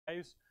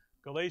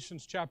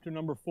Galatians chapter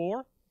number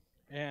 4,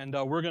 and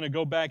we're going to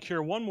go back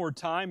here one more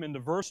time into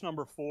verse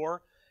number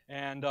 4,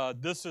 and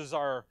this is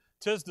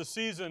tis the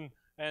season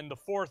and the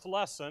fourth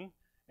lesson,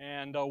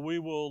 and we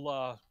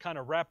will kind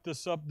of wrap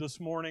this up this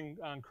morning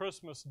on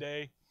Christmas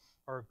Day,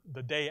 or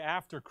the day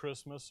after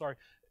Christmas, sorry.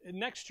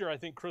 Next year I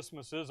think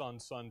Christmas is on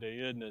Sunday,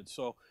 isn't it?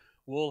 So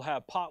we'll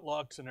have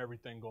potlucks and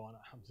everything going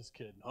on. I'm just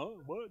kidding.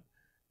 Oh, what?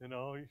 You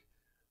know,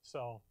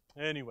 so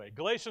anyway,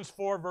 Galatians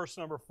 4 verse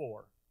number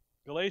 4.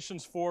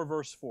 Galatians 4,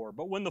 verse 4.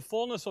 But when the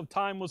fullness of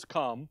time was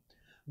come,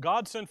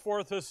 God sent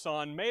forth His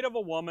Son, made of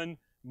a woman,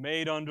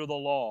 made under the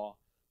law,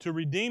 to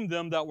redeem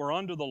them that were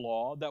under the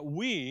law, that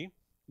we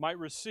might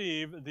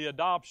receive the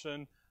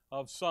adoption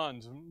of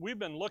sons. And we've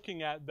been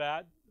looking at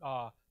that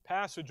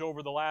passage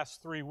over the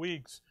last 3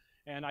 weeks,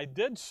 and I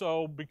did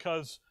so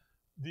because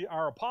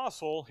our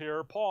apostle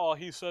here, Paul,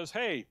 he says,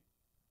 hey,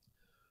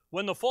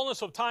 when the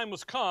fullness of time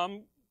was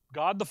come,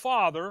 God the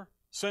Father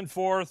sent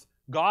forth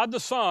God the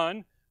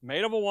Son,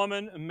 made of a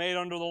woman and made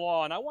under the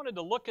law. And I wanted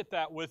to look at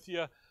that with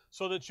you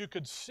so that you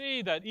could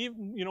see that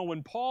even,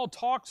 when Paul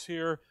talks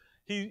here,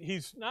 he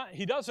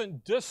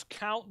doesn't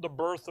discount the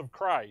birth of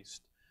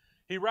Christ.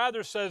 He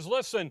rather says,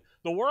 listen,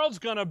 the world's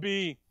going to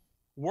be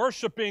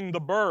worshiping the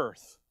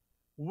birth.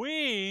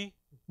 We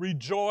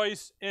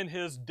rejoice in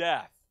His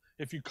death.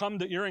 If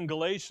you're in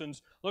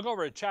Galatians, look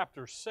over at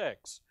chapter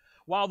 6.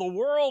 While the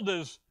world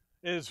is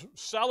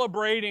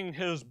celebrating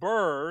His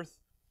birth,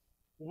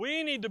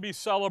 we need to be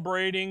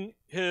celebrating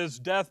His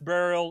death,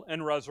 burial,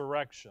 and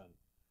resurrection.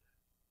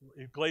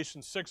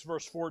 Galatians 6,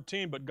 verse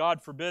 14, but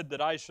God forbid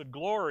that I should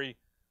glory,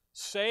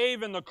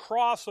 save in the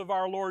cross of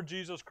our Lord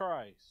Jesus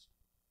Christ,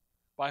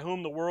 by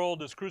whom the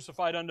world is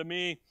crucified unto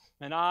me,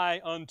 and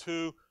I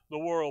unto the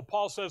world.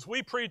 Paul says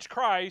we preach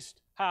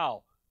Christ,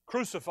 how?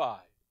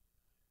 Crucified.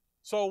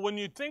 So when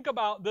you think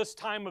about this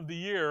time of the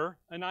year,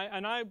 and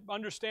I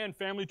understand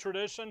family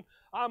tradition,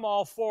 I'm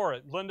all for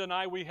it. Linda and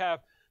I,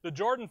 the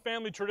Jordan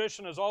family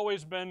tradition has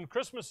always been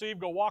Christmas Eve,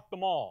 go walk the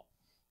mall.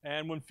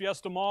 And when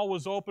Fiesta Mall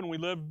was open, we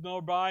lived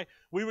nearby,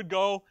 we would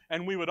go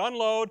and we would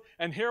unload,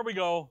 and here we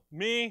go,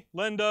 me,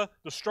 Linda,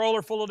 the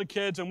stroller full of the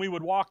kids, and we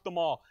would walk the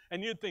mall.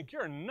 And you'd think,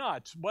 you're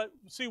nuts. But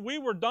see, we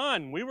were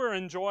done. We were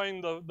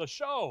enjoying the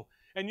show.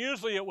 And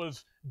usually it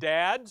was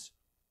dads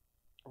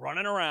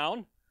running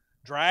around,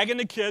 dragging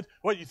the kids.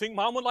 What, you think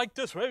Mom would like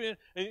this?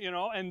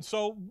 And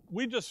so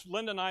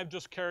Linda and I have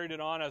just carried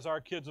it on as our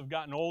kids have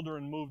gotten older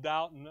and moved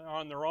out and are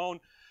on their own.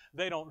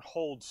 They don't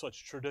hold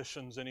such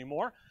traditions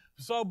anymore.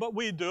 But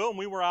we do, and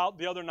we were out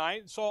the other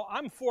night. So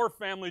I'm for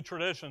family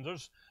traditions.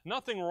 There's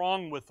nothing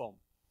wrong with them.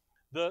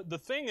 The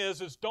thing is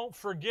don't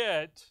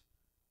forget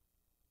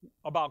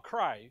about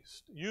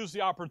Christ. Use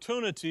the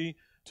opportunity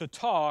to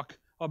talk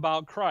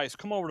about Christ.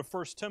 Come over to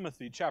 1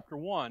 Timothy chapter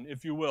 1,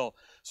 if you will.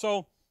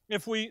 So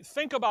if we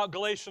think about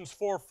Galatians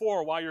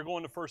 4:4 while you're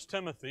going to 1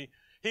 Timothy,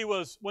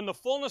 when the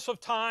fullness of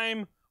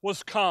time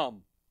was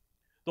come,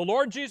 the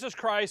Lord Jesus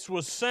Christ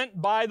was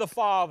sent by the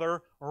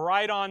Father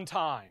right on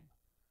time.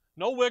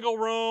 No wiggle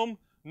room,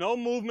 no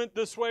movement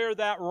this way or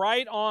that,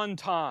 right on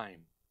time.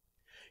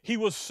 He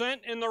was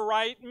sent in the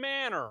right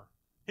manner.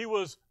 He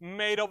was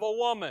made of a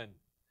woman.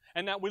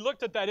 And that we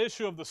looked at that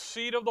issue of the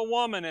seed of the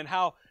woman and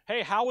how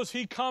is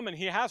He coming?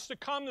 He has to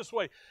come this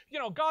way.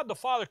 God the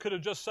Father could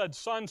have just said,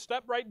 son,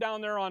 step right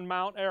down there on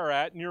Mount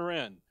Ararat and you're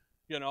in.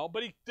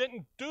 But He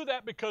didn't do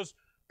that because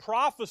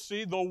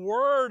prophecy, the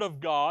Word of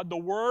God, the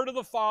Word of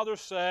the Father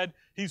said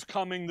He's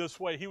coming this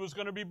way. He was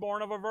going to be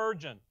born of a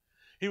virgin.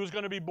 He was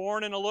going to be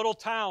born in a little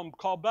town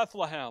called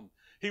Bethlehem.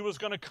 He was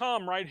going to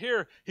come right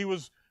here.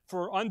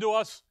 For unto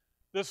us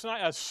this night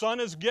a son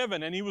is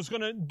given, and He was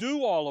going to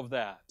do all of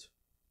that.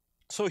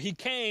 So He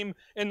came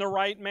in the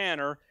right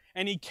manner,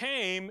 and He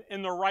came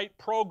in the right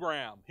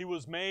program. He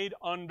was made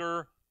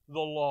under the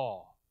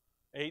law.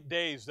 8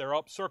 days, they're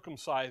up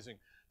circumcising.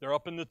 They're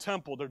up in the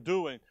temple. They're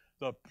doing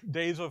the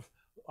days of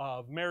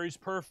Mary's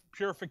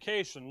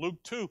purification.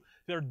 Luke 2,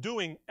 they're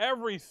doing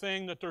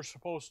everything that they're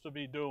supposed to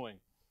be doing.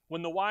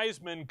 When the wise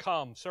men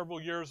come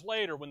several years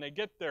later, when they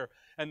get there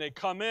and they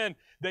come in,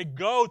 they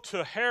go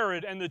to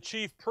Herod and the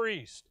chief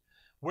priest.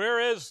 Where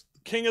is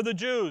King of the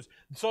Jews?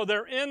 So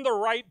they're in the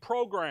right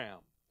program.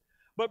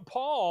 But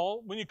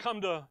Paul, when you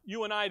come to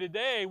you and I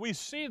today, we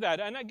see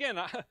that. And again,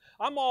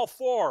 I'm all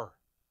for,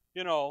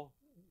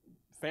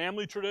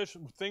 family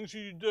tradition, things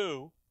you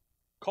do,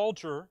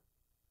 culture.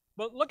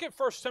 But look at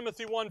 1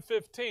 Timothy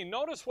 1:15.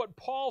 Notice what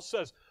Paul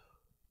says.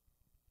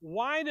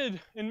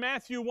 In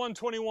Matthew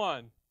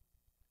 1:21,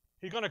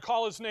 He's going to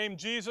call His name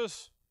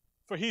Jesus,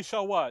 for He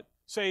shall what?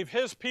 Save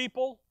His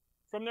people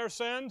from their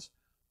sins.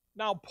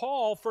 Now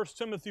Paul, 1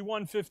 Timothy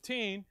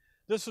 1:15,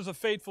 this is a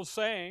faithful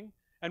saying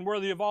and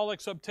worthy of all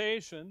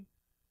acceptation,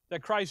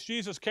 that Christ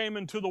Jesus came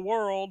into the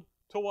world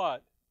to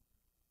what?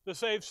 To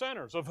save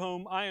sinners, of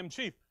whom I am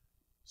chief.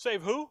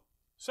 Save who?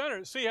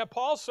 Sinners. See how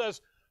Paul says,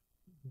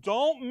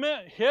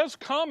 His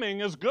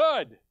coming is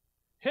good.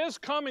 His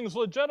coming is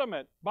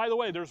legitimate. By the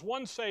way, there's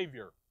one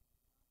Savior.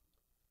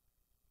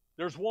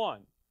 There's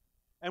one.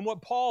 And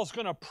what Paul's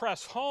going to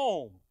press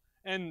home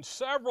in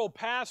several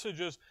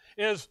passages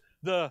is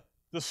the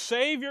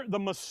Savior, the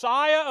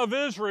Messiah of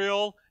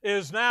Israel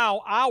is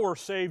now our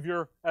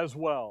Savior as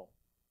well.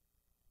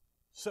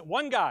 So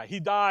one guy, He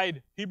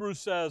died, Hebrews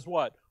says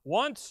what?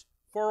 Once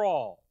for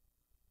all.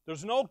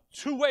 There's no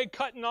two-way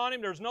cutting on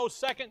Him. There's no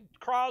second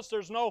cross.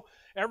 There's no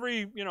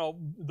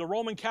the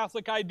Roman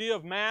Catholic idea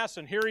of Mass,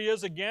 and here He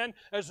is again.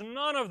 There's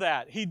none of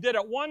that. He did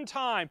it one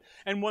time.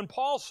 And when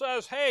Paul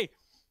says, hey,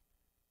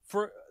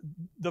 for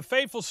the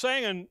faithful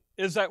saying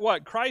is that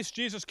what? Christ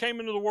Jesus came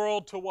into the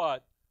world to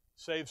what?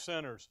 Save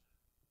sinners.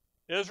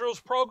 Israel's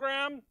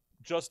program,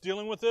 just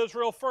dealing with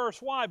Israel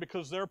first. Why?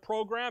 Because their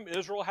program,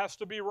 Israel has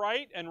to be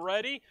right and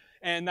ready,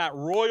 and that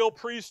royal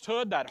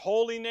priesthood, that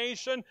holy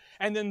nation,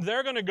 and then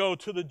they're going to go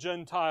to the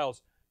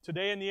Gentiles.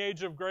 Today in the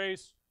age of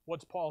grace,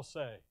 what's Paul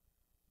say?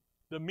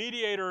 The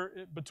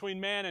mediator between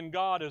man and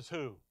God is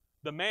who?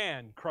 The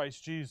man,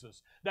 Christ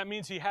Jesus. That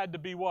means He had to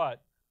be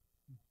what?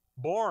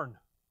 Born.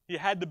 He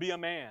had to be a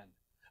man.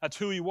 That's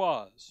who He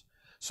was.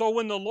 So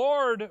when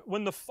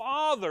the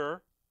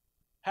Father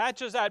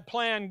hatches that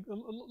plan,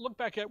 look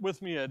back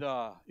with me at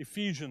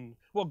Ephesians.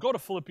 Well, go to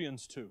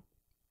Philippians 2.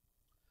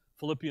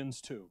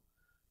 Philippians 2.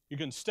 You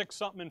can stick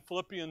something in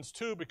Philippians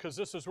 2 because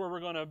this is where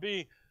we're going to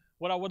be.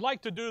 What I would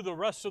like to do the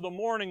rest of the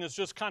morning is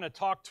just kind of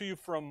talk to you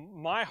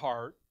from my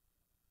heart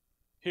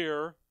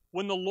here.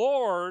 When the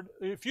Lord,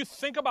 if you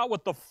think about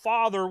what the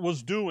Father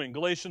was doing,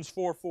 Galatians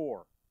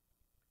 4:4,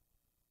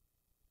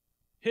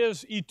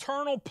 His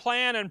eternal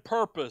plan and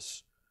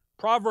purpose,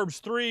 Proverbs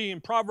 3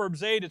 and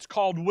Proverbs 8, it's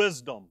called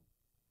wisdom.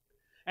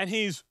 And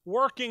He's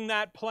working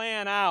that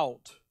plan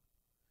out.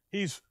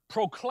 He's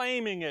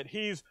proclaiming it.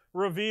 He's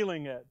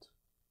revealing it.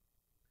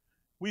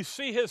 We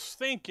see His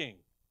thinking.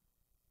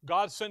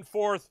 God sent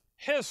forth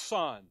His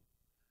Son,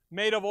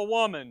 made of a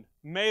woman,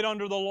 made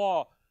under the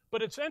law.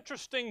 But it's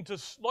interesting to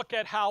look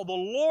at how the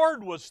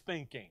Lord was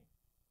thinking.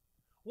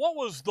 What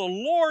was the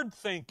Lord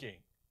thinking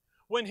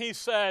when He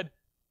said,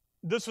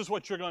 this is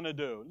what you're going to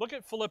do? Look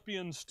at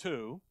Philippians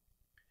 2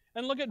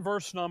 and look at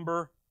verse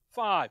number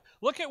 5.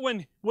 Look at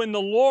when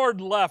the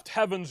Lord left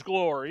heaven's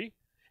glory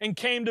and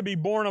came to be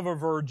born of a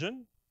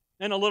virgin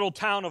in a little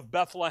town of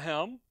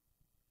Bethlehem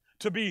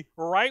to be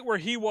right where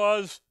He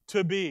was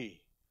to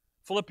be.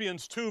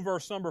 Philippians 2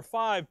 verse number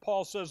 5,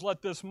 Paul says,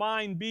 let this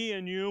mind be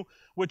in you,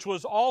 which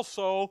was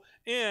also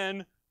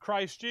in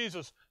Christ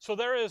Jesus. So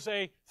there is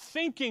a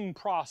thinking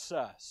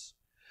process.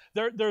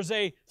 There's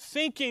a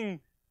thinking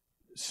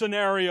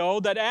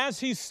scenario that as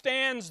He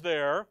stands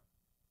there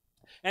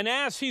and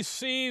as He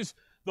sees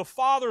the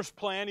Father's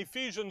plan,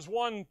 Ephesians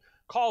 1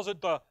 calls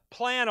it the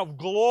plan of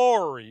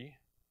glory,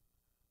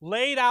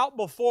 laid out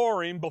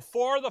before Him,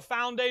 before the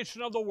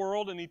foundation of the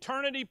world, in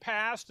eternity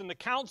past, in the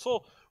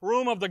council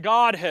room of the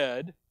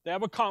Godhead. They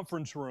have a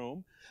conference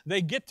room.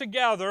 They get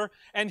together,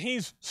 and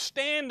He's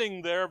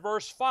standing there,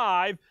 verse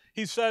 5.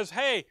 He says,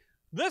 hey,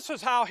 this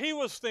is how He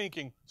was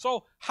thinking.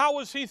 So how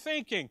was He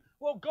thinking?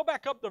 Well, go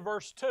back up to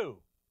verse 2.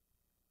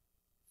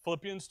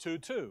 Philippians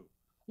 2:2.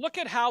 Look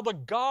at how the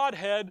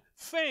Godhead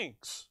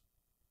thinks.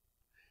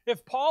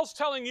 If Paul's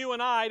telling you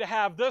and I to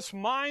have this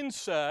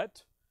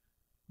mindset,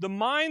 the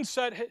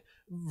mindset,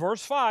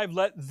 verse 5,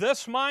 let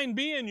this mind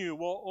be in you.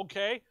 Well,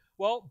 okay.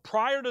 Well,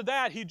 prior to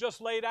that, he just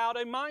laid out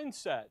a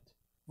mindset.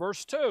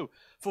 Verse 2,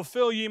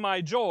 fulfill ye my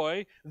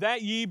joy,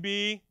 that ye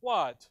be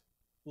what?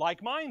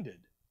 Like-minded.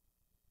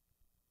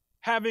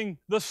 Having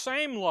the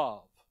same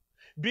love,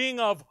 being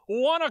of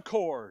one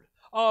accord,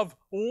 of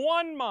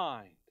one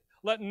mind.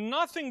 Let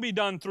nothing be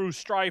done through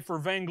strife or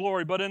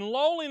vainglory, but in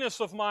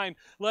lowliness of mind,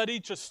 let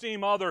each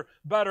esteem other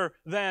better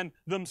than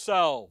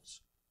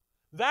themselves.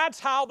 That's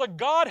how the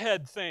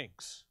Godhead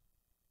thinks.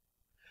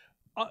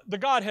 The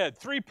Godhead,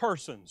 three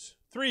persons,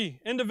 three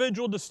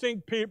individual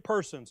distinct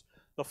persons.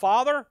 The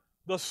Father,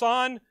 the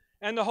Son,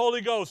 and the Holy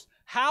Ghost.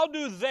 How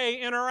do they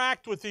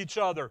interact with each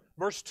other?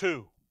 Verse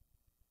 2.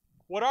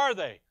 What are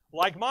they?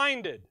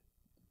 Like-minded.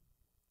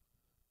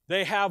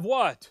 They have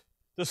what?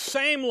 The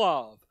same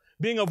love.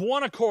 Being of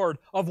one accord,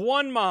 of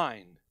one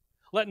mind.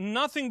 Let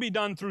nothing be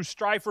done through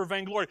strife or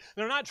vainglory.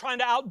 They're not trying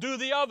to outdo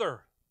the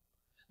other.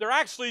 They're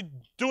actually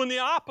doing the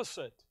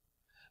opposite.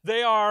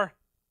 They are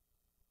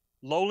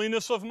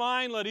lowliness of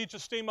mind, let each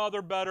esteem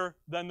other better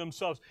than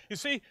themselves. You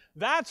see,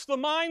 that's the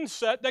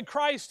mindset that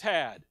Christ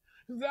had.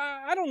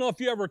 I don't know if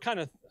you ever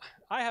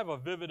I have a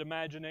vivid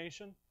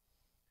imagination.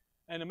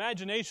 And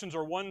imaginations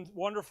are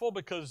wonderful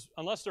because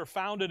unless they're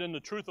founded in the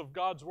truth of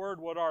God's Word,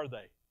 what are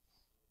they?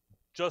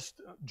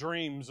 Just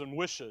dreams and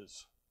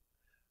wishes.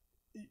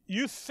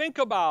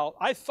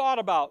 I thought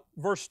about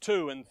verse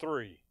 2 and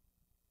 3.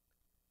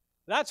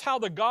 That's how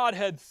the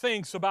Godhead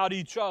thinks about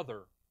each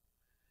other.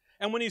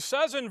 And when He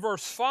says in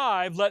verse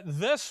 5, let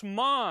this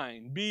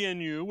mind be in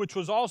you, which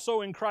was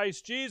also in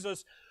Christ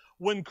Jesus,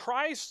 when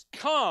Christ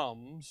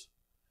comes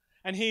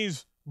and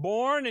He's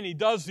born and He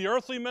does the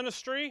earthly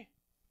ministry,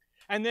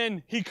 and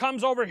then He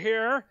comes over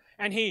here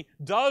and He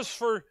does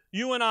for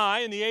you and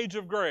I in the age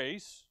of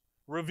grace,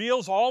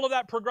 reveals all of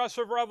that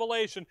progressive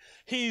revelation,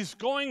 He's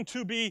going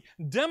to be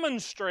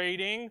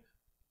demonstrating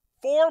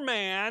for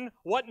man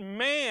what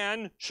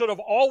man should have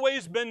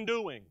always been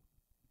doing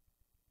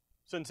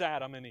since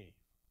Adam and Eve.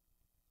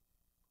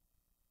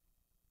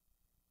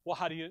 Well,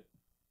 how do you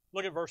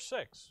look at verse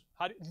 6?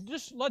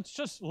 Let's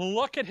just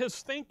look at his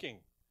thinking.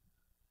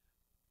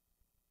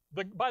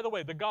 By the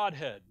way, the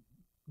Godhead,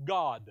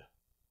 God.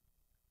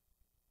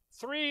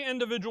 3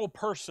 individual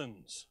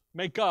persons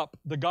make up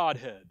the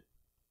Godhead.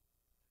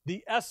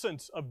 The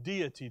essence of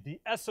deity, the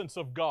essence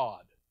of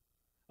God.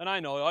 And I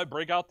know I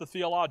break out the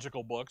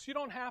theological books. You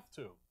don't have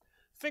to.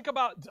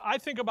 I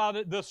think about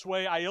it this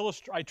way.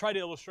 I try to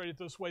illustrate it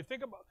this way.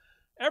 Think about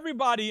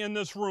everybody in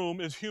this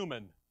room is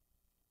human.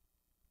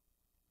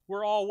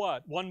 We're all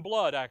what? One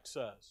blood, Acts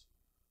says.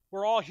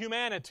 We're all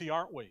humanity,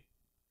 aren't we?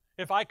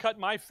 If I cut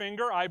my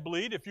finger, I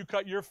bleed. If you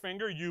cut your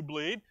finger, you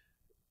bleed.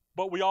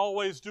 But we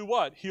always do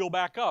what? Heal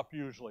back up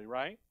usually,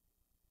 right?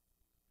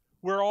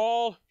 We're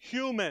all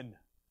human.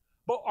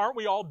 But aren't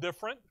we all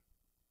different?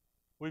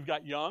 We've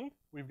got young,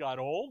 we've got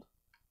old,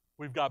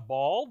 we've got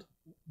bald,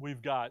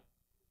 we've got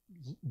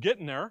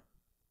getting there,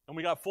 and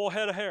we got full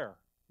head of hair,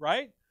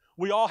 right?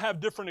 We all have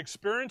different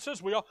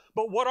experiences.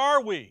 But what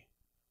are we?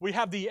 We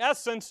have the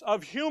essence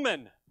of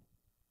human.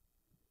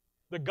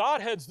 The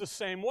Godhead's the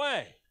same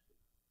way.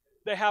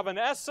 They have an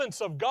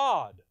essence of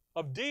God,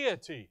 of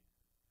deity,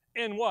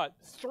 in what?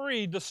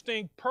 3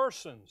 distinct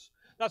persons.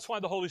 That's why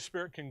the Holy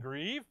Spirit can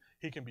grieve.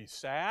 He can be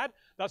sad.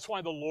 That's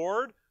why the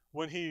Lord,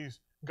 when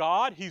He's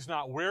God, He's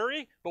not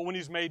weary, but when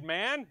He's made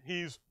man,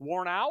 He's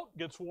worn out,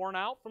 gets worn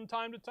out from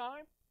time to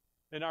time.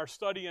 In our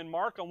study in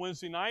Mark on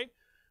Wednesday night,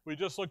 we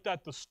just looked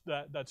at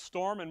that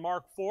storm in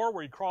Mark 4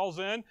 where He crawls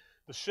in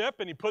the ship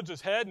and He puts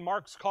His head, and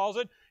Mark calls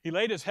it, He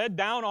laid His head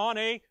down on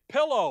a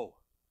pillow.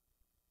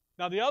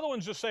 Now the other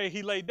ones just say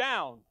He laid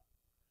down.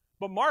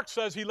 But Mark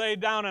says He laid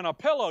down on a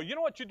pillow. You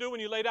know what you do when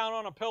you lay down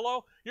on a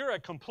pillow? You're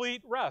at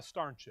complete rest,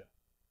 aren't you?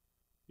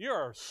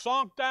 You're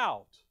sonked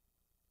out.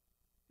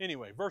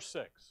 Anyway, verse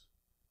 6.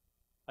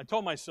 I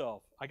told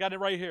myself, I got it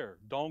right here.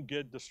 Don't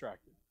get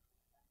distracted.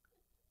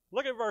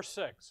 Look at verse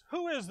 6.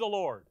 Who is the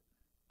Lord?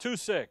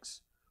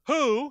 2:6.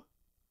 Who,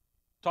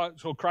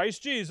 so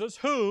Christ Jesus,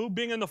 who,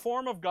 being in the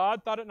form of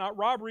God, thought it not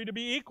robbery to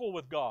be equal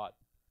with God.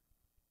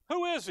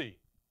 Who is He?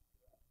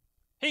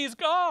 He's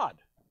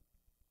God.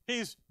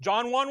 He's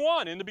John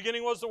 1:1. In the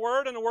beginning was the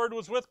Word, and the Word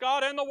was with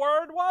God, and the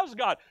Word was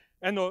God.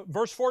 And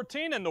verse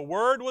 14, and the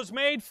Word was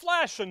made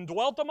flesh and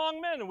dwelt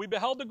among men, and we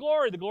beheld the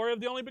glory of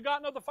the only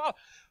begotten of the Father,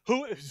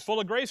 who is full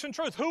of grace and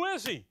truth. Who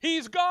is He?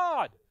 He's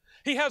God.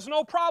 He has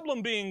no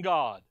problem being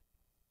God.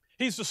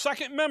 He's the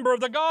second member of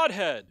the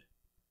Godhead.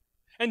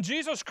 And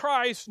Jesus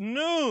Christ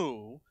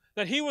knew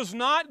that He was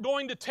not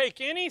going to take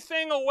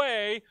anything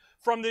away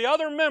from the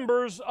other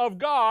members of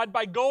God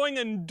by going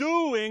and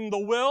doing the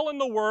will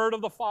and the word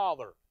of the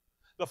Father.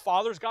 The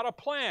Father's got a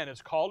plan.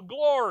 It's called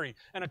glory.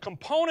 And a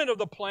component of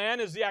the plan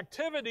is the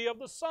activity of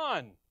the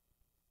Son.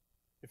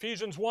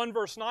 Ephesians 1,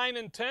 verse 9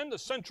 and 10, the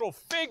central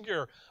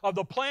figure of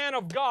the plan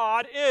of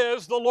God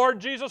is the Lord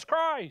Jesus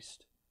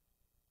Christ.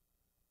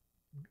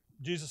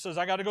 Jesus says,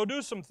 I got to go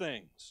do some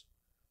things.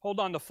 Hold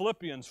on to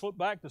Philippians. Flip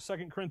back to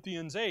 2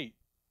 Corinthians 8.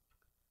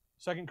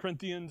 2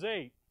 Corinthians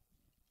 8.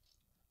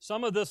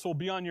 Some of this will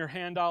be on your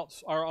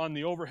handouts or on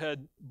the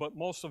overhead, but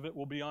most of it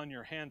will be on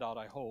your handout,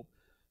 I hope.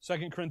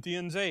 2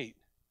 Corinthians 8.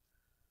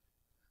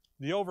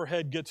 The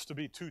overhead gets to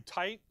be too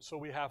tight, so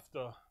we have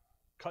to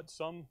cut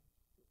some.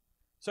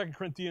 2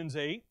 Corinthians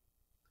 8.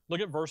 Look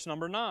at verse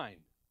number 9.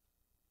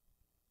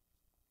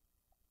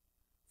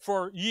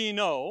 For ye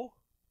know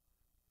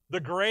the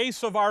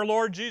grace of our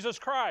Lord Jesus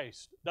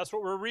Christ. That's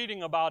what we're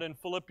reading about in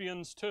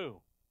Philippians 2.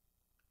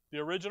 The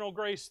original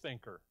grace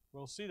thinker.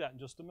 We'll see that in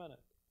just a minute.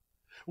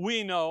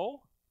 We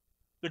know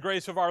the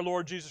grace of our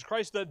Lord Jesus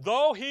Christ, that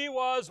though He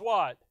was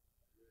what?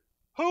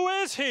 Who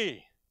is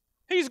He?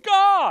 He's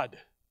God.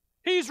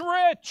 He's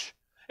rich.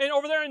 And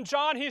over there in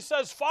John, He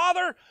says,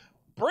 Father,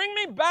 bring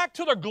me back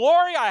to the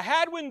glory I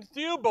had with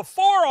you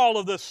before all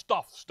of this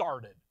stuff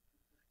started.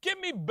 Get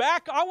me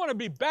back. I want to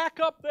be back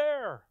up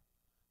there.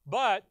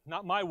 But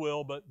not my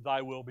will, but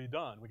thy will be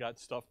done. We got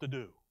stuff to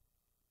do.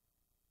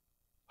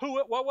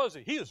 What was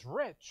He? He is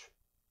rich.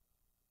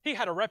 He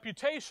had a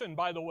reputation,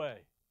 by the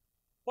way.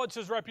 What's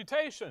His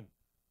reputation?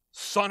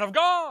 Son of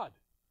God.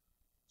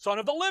 Son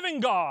of the living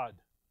God.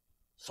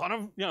 Son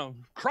of,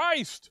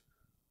 Christ.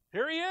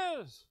 Here He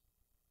is.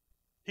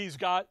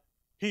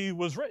 He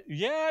was rich.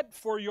 Yet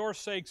for your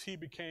sakes He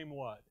became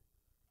what?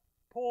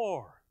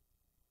 Poor.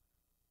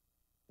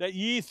 That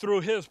ye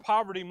through His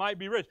poverty might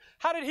be rich.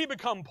 How did He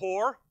become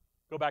poor?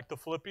 Go back to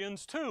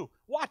Philippians 2.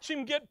 Watch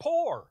Him get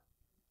poor.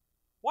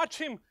 Watch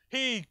Him.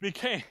 He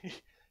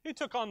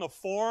took on the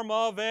form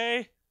of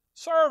a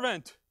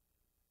servant.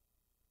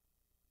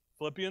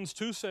 Philippians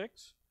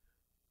 2:6.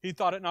 He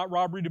thought it not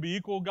robbery to be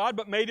equal with God,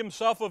 but made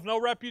Himself of no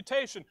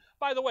reputation.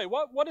 By the way,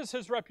 what is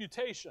His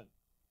reputation?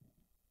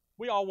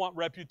 We all want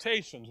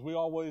reputations. We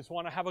always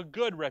want to have a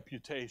good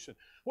reputation.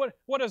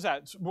 What is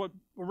that?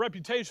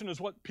 Reputation is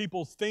what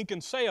people think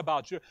and say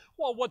about you.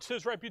 Well, what's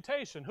His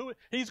reputation?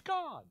 He's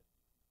God.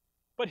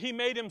 But He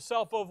made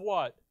Himself of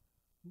what?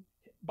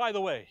 by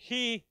the way,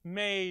 He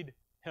made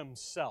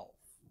Himself.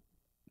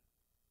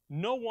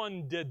 No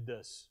one did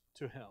this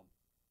to Him.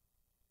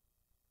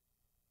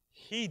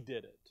 He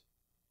did it.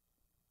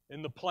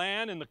 In the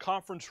plan, in the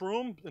conference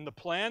room, in the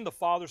plan, the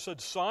Father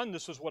said, Son,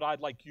 this is what I'd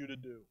like you to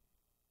do.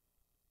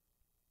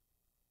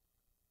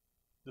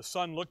 The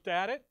Son looked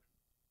at it,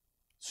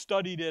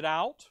 studied it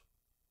out,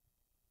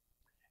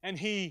 and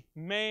He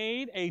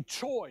made a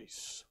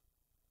choice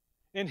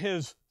in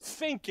His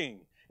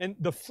thinking and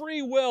the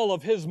free will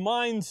of His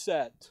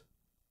mindset.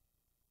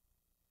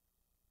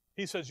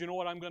 He says, you know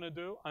what I'm going to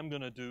do? I'm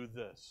going to do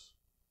this.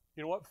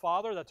 You know what,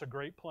 Father? That's a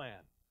great plan.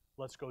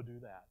 Let's go do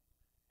that.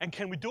 And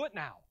can we do it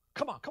now?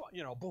 Come on,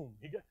 boom.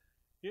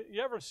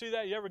 You ever see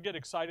that? You ever get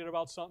excited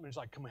about something? It's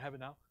like, can we have it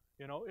now?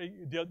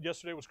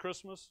 Yesterday was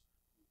Christmas.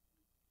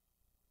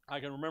 I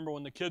can remember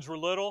when the kids were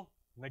little,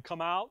 and they come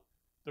out,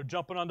 they're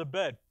jumping on the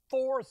bed,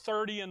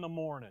 4:30 in the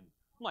morning.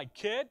 I'm like,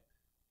 kid,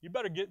 you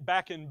better get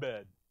back in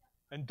bed,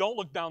 and don't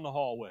look down the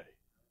hallway.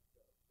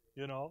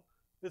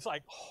 It's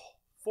like,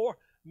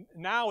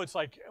 now it's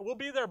like, we'll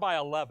be there by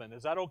 11.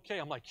 Is that okay?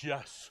 I'm like,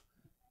 yes.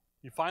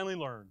 You finally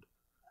learned,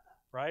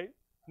 right?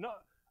 No.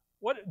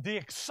 The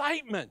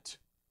excitement.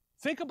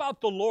 Think about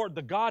the Lord,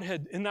 the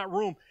Godhead in that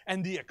room,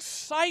 and the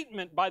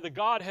excitement by the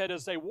Godhead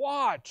as they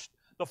watched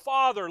the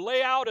Father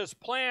lay out His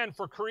plan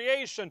for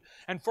creation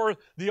and for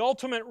the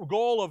ultimate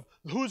goal of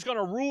who's going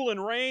to rule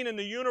and reign in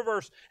the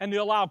universe, and to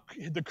allow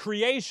the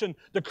creation,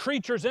 the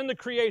creatures in the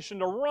creation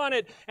to run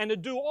it and to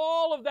do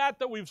all of that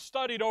we've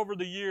studied over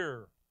the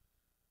year.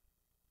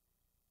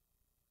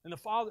 And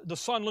the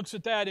Son looks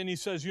at that and He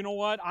says, you know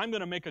what? I'm going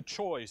to make a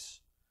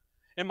choice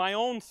in my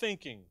own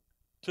thinking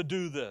to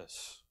do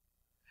this.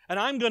 And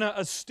I'm going to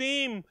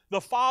esteem the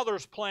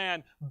Father's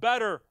plan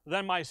better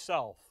than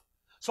myself.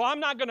 So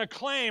I'm not going to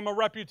claim a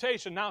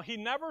reputation. Now, He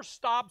never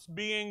stops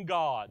being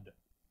God.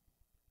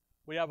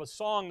 We have a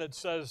song that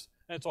says,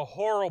 and it's a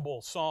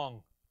horrible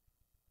song,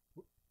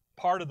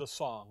 part of the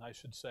song, I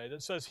should say,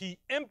 that says He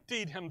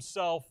emptied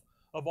Himself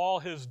of all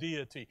His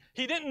deity.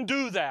 He didn't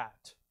do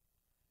that.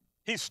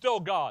 He's still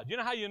God. You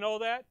know how you know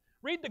that?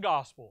 Read the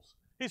Gospels.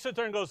 He sits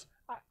there and goes,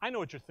 I know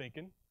what you're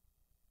thinking.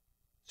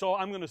 So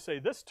I'm going to say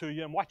this to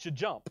you and watch you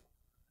jump.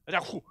 And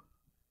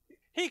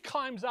He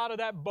climbs out of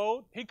that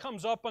boat. He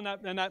comes up in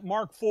that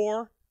Mark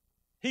IV.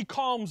 He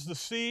calms the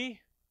sea,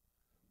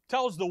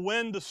 tells the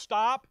wind to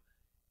stop.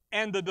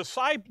 And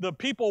the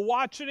people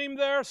watching Him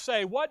there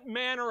say, what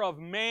manner of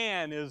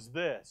man is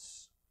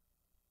this?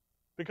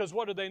 Because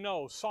what do they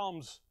know?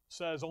 Psalms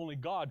says only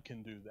God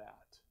can do that.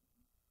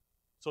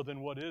 So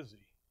then what is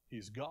He?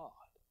 He's God.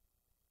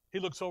 He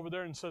looks over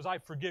there and says, I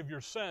forgive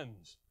your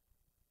sins.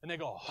 And they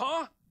go,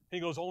 huh? He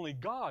goes, only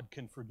God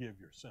can forgive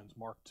your sins,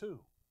 Mark 2.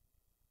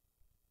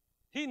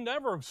 He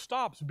never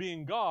stops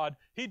being God.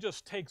 He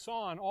just takes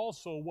on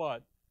also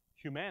what?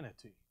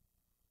 Humanity.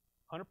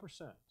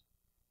 100%.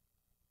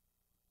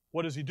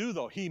 What does He do,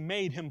 though? He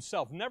made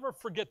Himself. Never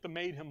forget the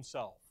made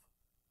Himself.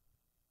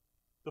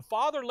 The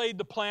Father laid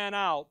the plan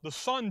out. The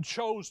Son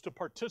chose to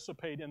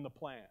participate in the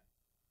plan.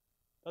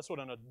 That's what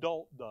an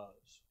adult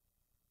does.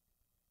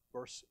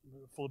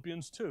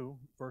 Philippians 2,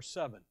 verse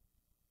 7.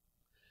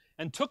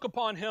 And took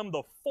upon Him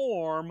the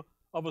form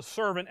of a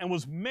servant and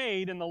was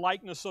made in the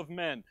likeness of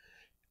men.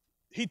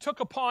 He took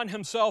upon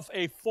Himself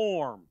a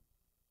form.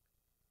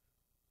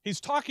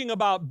 He's talking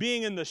about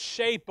being in the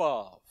shape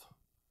of,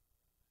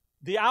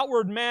 the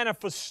outward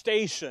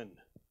manifestation.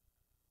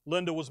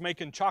 Linda was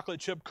making chocolate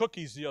chip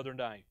cookies the other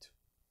night.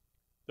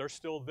 They're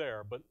still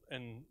there, but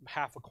in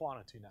half a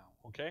quantity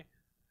now, okay?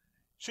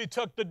 She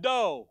took the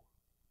dough.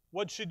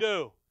 What'd she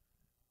do?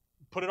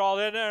 Put it all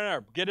in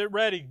there, get it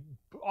ready,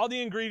 put all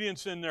the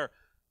ingredients in there.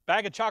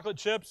 Bag of chocolate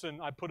chips,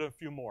 and I put a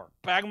few more.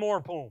 Bag more,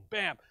 boom,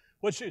 bam.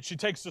 She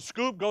takes the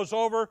scoop, goes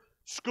over,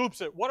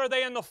 scoops it. What are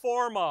they in the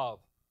form of?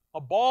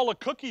 A ball of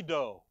cookie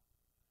dough.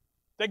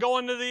 They go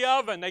into the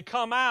oven, they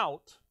come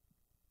out.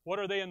 What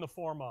are they in the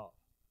form of?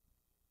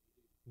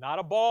 Not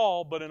a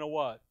ball, but in a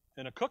what?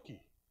 In a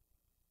cookie.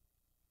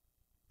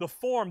 The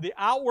form, the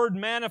outward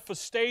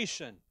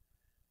manifestation.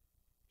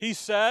 He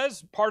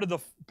says,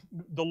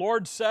 the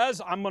Lord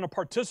says, I'm going to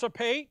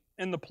participate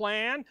in the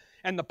plan,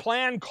 and the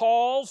plan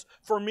calls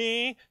for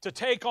me to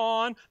take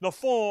on the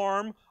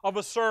form of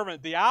a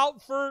servant. The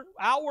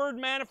outward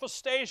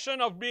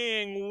manifestation of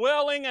being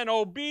willing and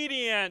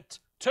obedient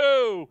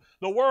to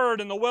the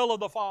Word and the will of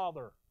the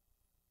Father.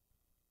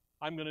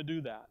 I'm going to do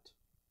that.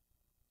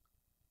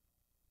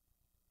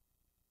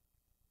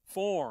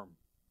 Form.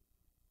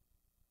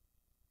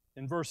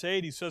 In verse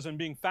 8 he says, and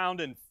being found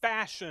in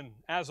fashion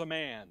as a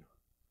man.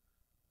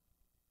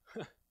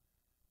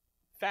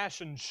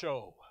 Fashion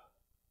show.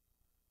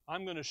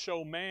 I'm going to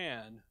show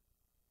man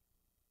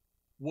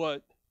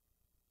what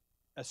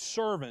a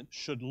servant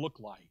should look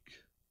like.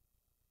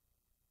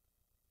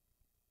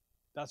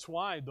 That's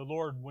why the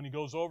Lord, when He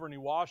goes over and He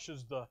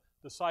washes the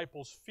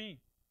disciples' feet,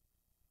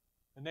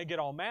 and they get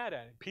all mad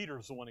at Him.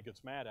 Peter's the one that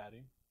gets mad at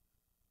Him.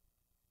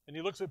 And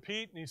He looks at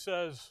Pete and He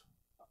says,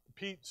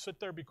 Pete, sit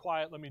there, be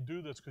quiet, let me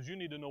do this, because you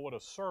need to know what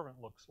a servant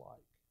looks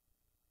like.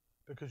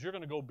 because you're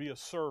going to go be a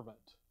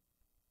servant.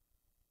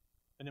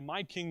 And in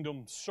my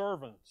kingdom,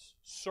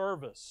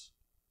 service,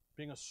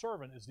 being a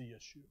servant is the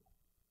issue.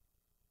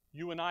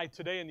 You and I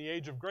today in the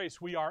age of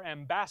grace, we are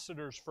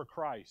ambassadors for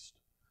Christ.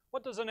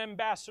 What does an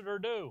ambassador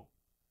do?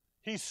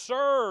 He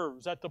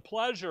serves at the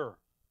pleasure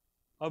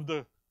of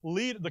the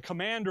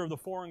commander of the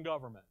foreign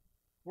government.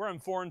 We're in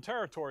foreign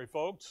territory,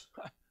 folks.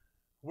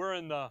 We're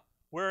in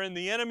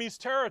the enemy's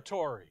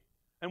territory.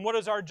 And what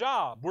is our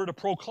job? We're to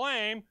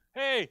proclaim,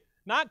 hey,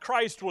 not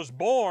Christ was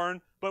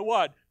born, but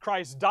what?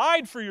 Christ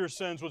died for your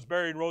sins, was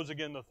buried, rose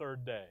again the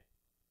third day.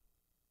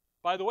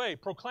 By the way,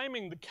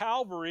 proclaiming the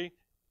Calvary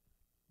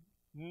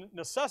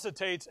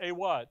necessitates a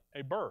what?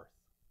 A birth.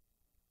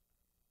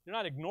 You're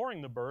not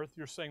ignoring the birth.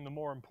 You're saying the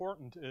more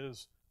important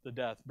is the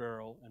death,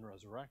 burial, and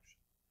resurrection.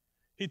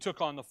 He took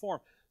on the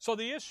form. So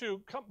the issue,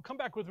 come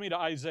back with me to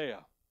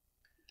Isaiah.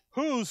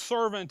 Whose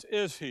servant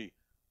is he?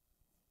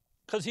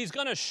 Because he's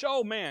going to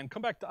show man.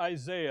 Come back to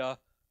Isaiah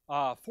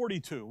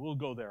 42. We'll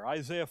go there.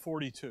 Isaiah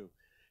 42.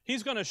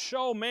 He's going to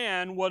show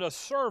man what a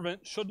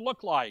servant should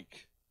look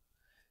like.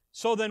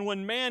 So then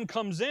when man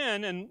comes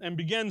in and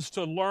begins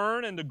to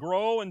learn and to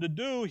grow and to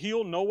do,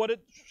 he'll know what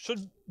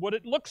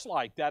it looks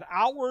like, that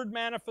outward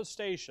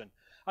manifestation.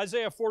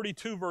 Isaiah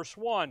 42 verse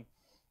 1.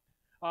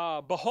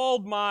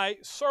 Behold my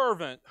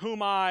servant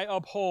whom I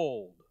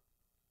uphold.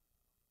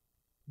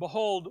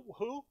 Behold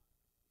who?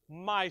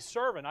 My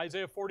servant.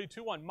 Isaiah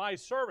 42 1. My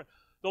servant.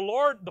 The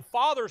Lord, the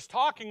Father's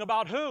talking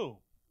about who?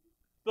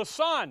 The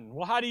Son.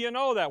 Well, how do you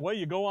know that? Well,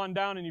 you go on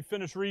down and you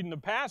finish reading the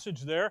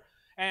passage there,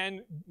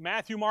 and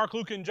Matthew, Mark,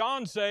 Luke, and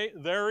John say,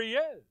 there he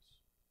is.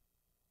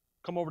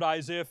 Come over to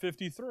Isaiah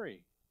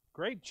 53.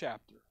 Great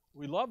chapter.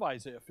 We love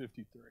Isaiah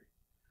 53.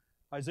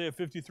 Isaiah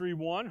 53,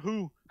 1,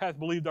 who hath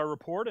believed our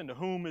report, and to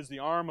whom is the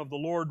arm of the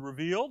Lord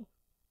revealed?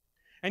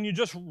 And you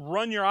just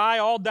run your eye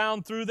all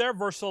down through there.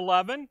 Verse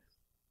 11,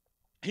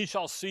 he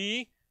shall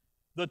see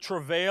the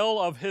travail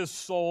of his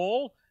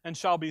soul and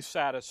shall be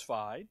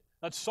satisfied.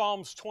 That's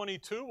Psalms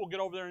 22. We'll get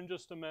over there in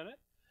just a minute.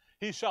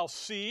 He shall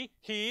see,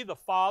 he, the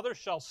Father,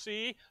 shall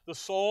see the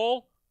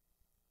soul,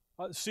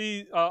 of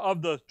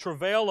the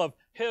travail of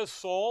his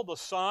soul, the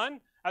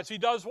Son, as he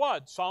does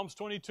what? Psalms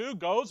 22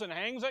 goes and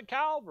hangs at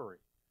Calvary.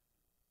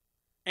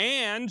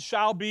 And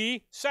shall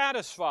be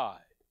satisfied.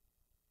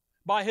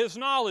 By his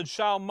knowledge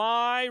shall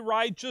my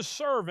righteous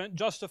servant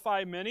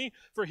justify many,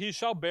 for he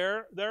shall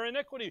bear their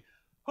iniquity.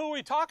 Who are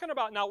we talking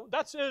about? Now,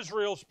 that's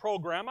Israel's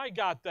program. I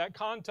got that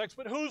context.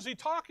 But who's he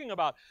talking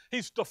about?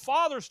 The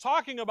Father's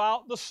talking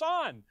about the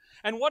Son.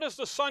 And what is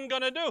the Son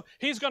going to do?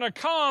 He's going to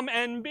come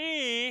and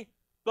be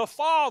the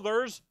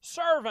Father's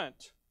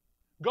servant.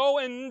 Go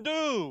and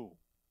do.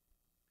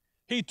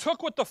 He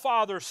took what the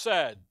Father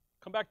said.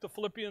 Come back to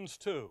Philippians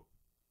 2.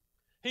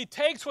 He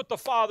takes what the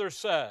Father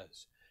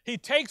says. He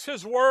takes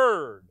His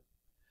Word.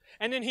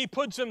 And then He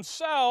puts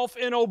Himself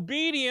in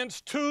obedience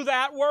to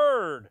that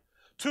Word,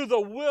 to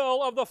the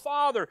will of the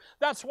Father.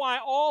 That's why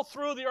all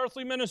through the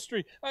earthly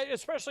ministry,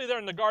 especially there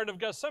in the Garden of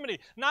Gethsemane,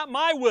 not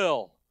my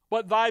will,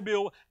 but thy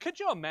will. Could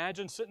you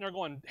imagine sitting there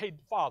going, hey,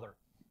 Father,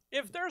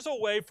 if there's a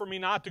way for me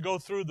not to go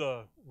through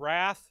the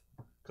wrath,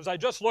 because I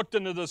just looked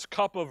into this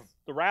cup of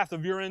the wrath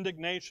of your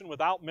indignation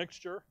without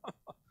mixture,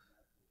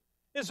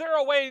 is there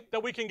a way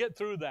that we can get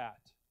through that?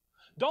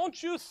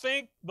 Don't you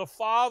think the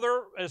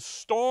Father has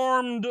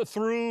stormed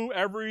through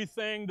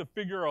everything to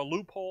figure a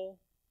loophole?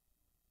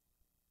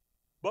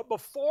 But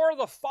before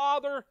the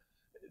Father,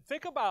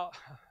 think about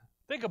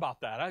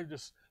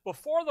that.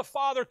 Before the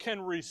Father can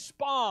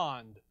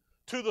respond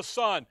to the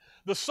Son,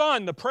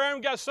 the prayer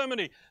in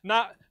Gethsemane,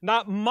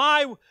 not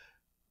my,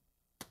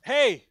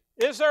 hey,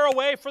 is there a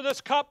way for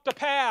this cup to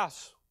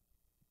pass?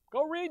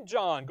 Go read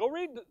John. Go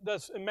read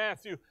this in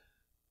Matthew.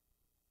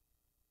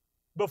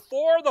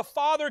 Before the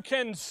Father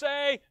can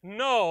say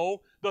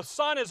no, the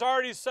Son has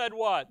already said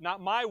what? Not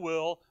my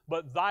will,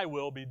 but thy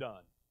will be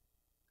done.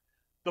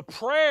 The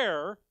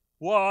prayer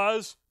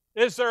was,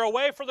 is there a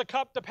way for the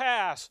cup to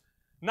pass?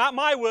 Not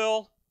my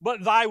will,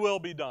 but thy will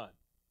be done.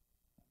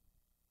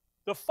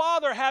 The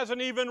Father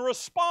hasn't even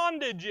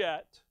responded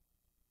yet.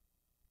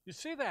 You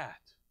see that?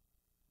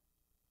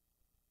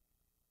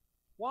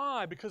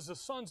 Why? Because the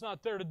Son's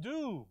not there to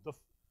do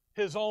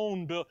His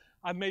own bill.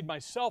 I've made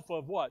myself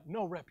of what?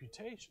 No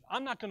reputation.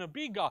 I'm not going to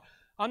be God.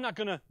 I'm not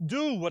going to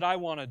do what I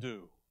want to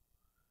do.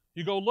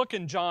 You go look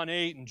in John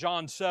 8 and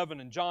John 7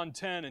 and John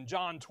 10 and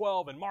John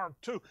 12 and Mark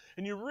 2,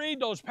 and you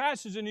read those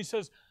passages and He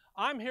says,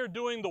 I'm here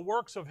doing the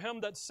works of Him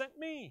that sent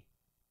me.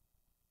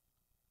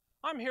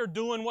 I'm here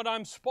doing what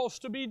I'm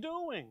supposed to be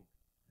doing.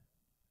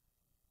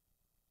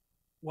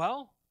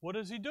 Well, what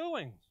is He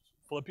doing?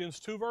 Philippians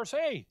 2 verse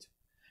 8.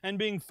 And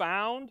being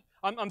found,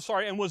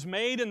 and was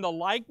made in the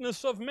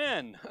likeness of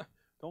men.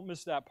 Don't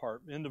miss that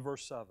part, into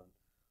verse 7.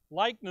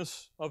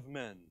 Likeness of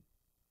men.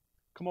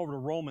 Come over to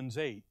Romans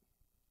 8.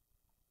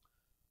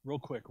 Real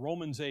quick,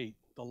 Romans 8,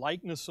 the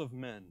likeness of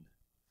men.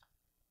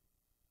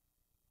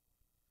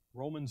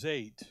 Romans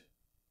 8.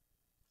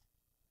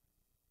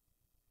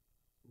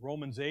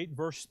 Romans 8,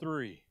 verse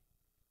 3.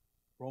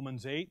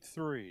 Romans 8,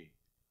 3.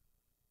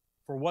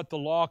 For what the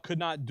law could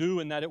not do,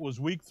 in that it was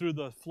weak through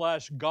the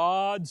flesh,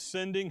 God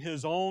sending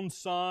His own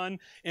Son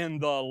in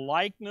the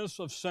likeness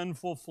of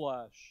sinful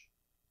flesh,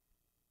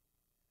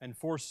 and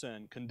for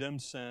sin,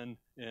 condemned sin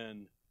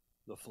in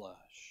the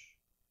flesh.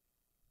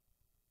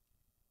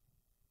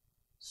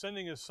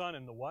 Sending His Son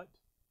in the what?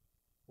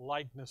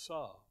 Likeness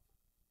of.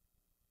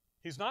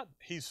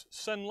 He's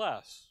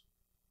sinless.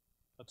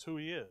 That's who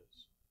He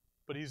is.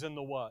 But He's in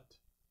the what?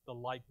 The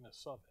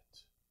likeness of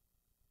it.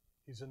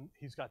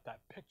 He's got that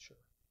picture.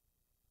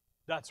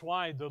 That's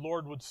why the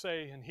Lord would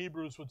say, in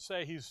Hebrews would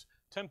say, He's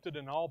tempted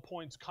in all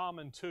points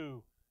common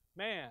to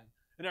man.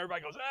 And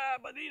everybody goes,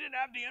 but He didn't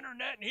have the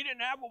internet and He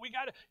didn't have what we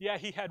got. Yeah,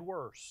 He had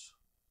worse.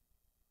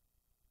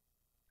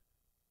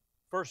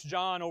 1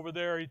 John over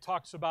there, he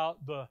talks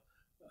about the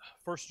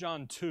 1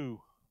 John 2.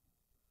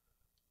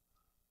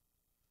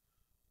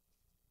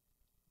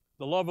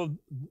 The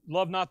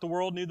love not the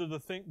world, neither the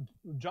thing.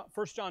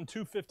 1 John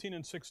 2, 15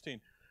 and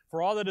 16.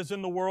 For all that is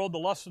in the world, the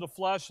lust of the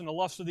flesh and the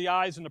lust of the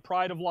eyes and the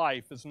pride of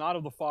life is not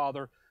of the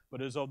Father,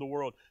 but is of the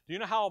world. Do you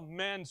know how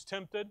man's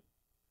tempted?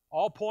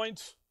 All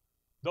points,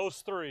 those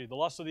three. The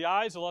lust of the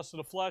eyes, the lust of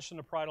the flesh, and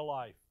the pride of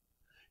life.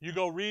 You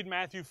go read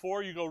Matthew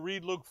 4, you go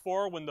read Luke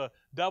 4. When the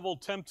devil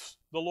tempts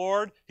the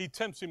Lord, he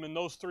tempts him in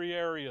those three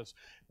areas.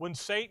 When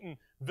Satan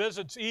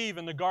visits Eve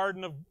in the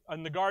Garden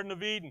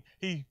of Eden,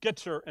 he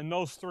gets her in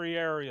those three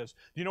areas.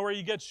 Do you know where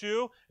he gets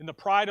you? In the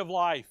pride of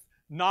life.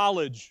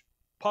 Knowledge,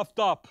 puffed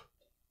up.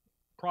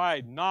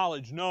 Pride,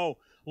 knowledge, no.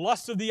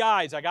 Lust of the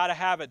eyes, I got to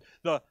have it.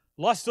 The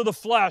lust of the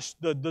flesh,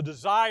 the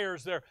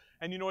desires there.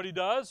 And you know what he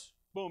does?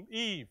 Boom,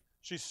 Eve.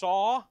 She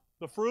saw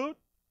the fruit,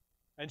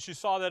 and she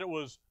saw that it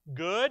was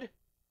good,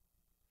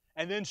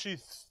 and then she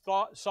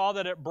saw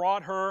that it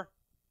brought her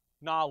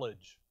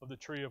knowledge of the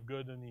tree of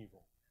good and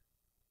evil.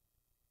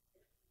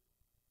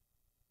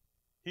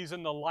 He's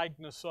in the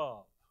likeness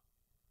of.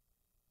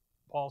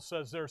 Paul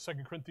says there,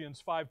 2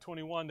 Corinthians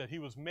 5:21, that He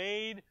was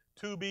made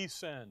to be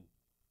sin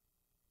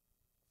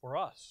for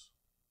us.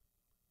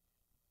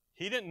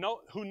 He didn't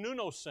know, who knew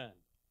no sin,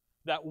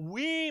 that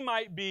we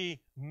might be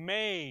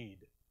made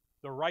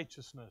the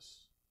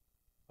righteousness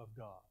of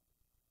God.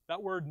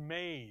 That word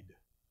made,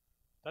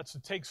 that's to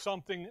take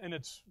something in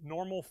its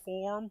normal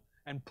form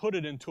and put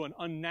it into an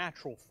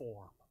unnatural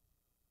form.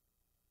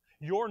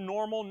 Your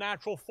normal,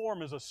 natural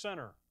form is a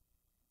sinner.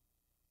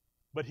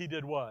 But He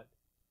did what?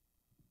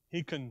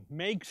 He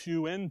makes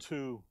you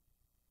into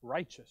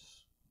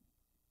righteous.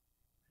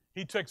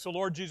 He takes the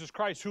Lord Jesus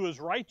Christ, who is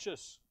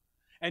righteous,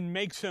 and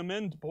makes Him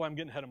into, boy, I'm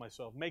getting ahead of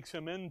myself, makes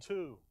Him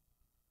into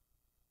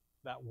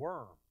that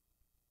worm,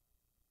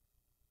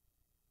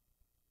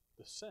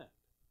 the sin.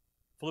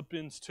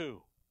 Philippians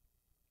 2,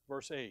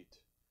 verse 8.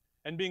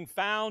 And being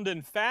found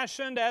and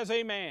fashioned as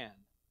a man.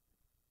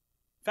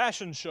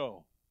 Fashion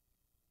show.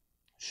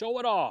 Show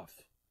it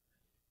off.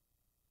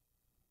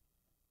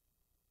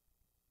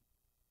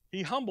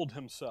 He humbled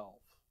Himself.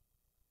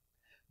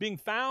 Being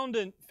found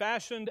and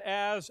fashioned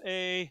as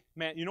a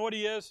man. You know what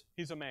He is?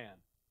 He's a man.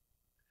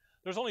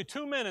 There's only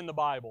two men in the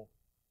Bible.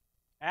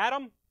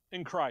 Adam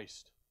and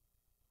Christ.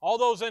 All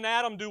those in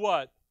Adam do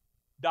what?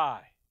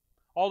 Die.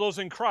 All those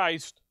in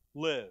Christ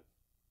live.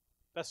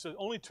 That's the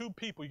only two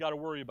people you got to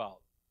worry about.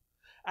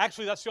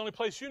 Actually, that's the only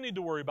place you need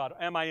to worry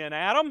about. Am I in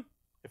Adam?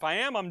 If I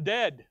am, I'm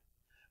dead.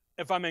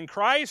 If I'm in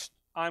Christ,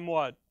 I'm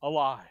what?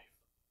 Alive.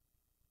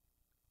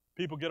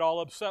 People get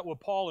all upset with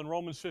Paul in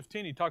Romans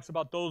 15. He talks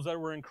about those that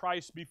were in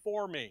Christ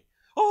before me.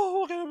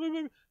 Oh,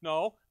 okay.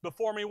 No,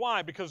 before me.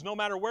 Why? Because no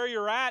matter where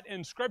you're at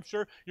in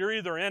Scripture, you're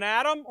either in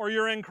Adam or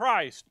you're in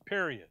Christ,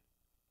 period.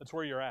 That's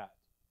where you're at.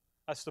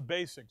 That's the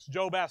basics.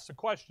 Job asked the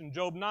question,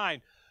 Job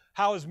 9,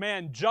 how is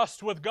man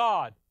just with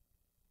God?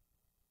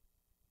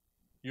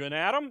 You're in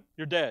Adam,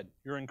 you're dead.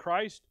 You're in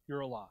Christ,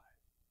 you're alive.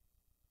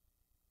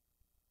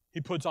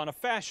 He puts on a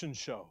fashion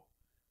show.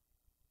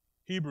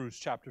 Hebrews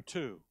chapter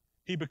 2.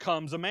 He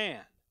becomes a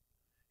man.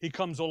 He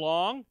comes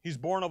along. He's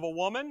born of a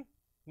woman.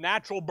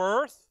 Natural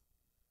birth.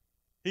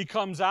 He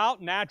comes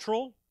out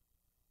natural.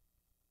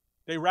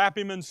 They wrap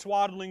Him in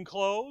swaddling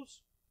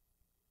clothes.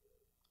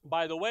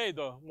 By the way,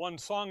 the one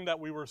song that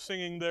we were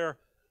singing there,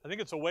 I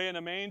think it's Away in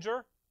a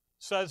Manger,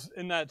 says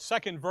in that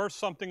second verse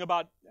something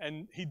about,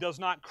 and He does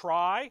not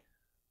cry.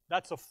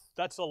 That's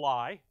a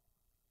lie.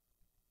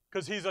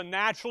 Because He's a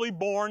naturally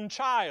born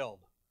child.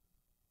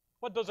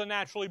 What does a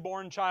naturally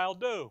born child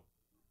do?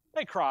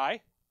 They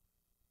cry.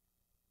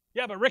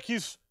 Yeah, but Rick,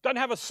 doesn't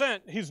have a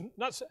cent. He's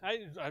not.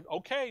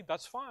 Okay,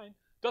 that's fine.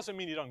 Doesn't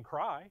mean he doesn't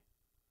cry.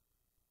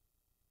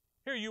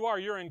 Here you are,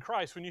 you're in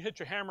Christ. When you hit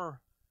your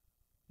hammer,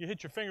 you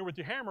hit your finger with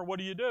your hammer, what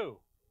do?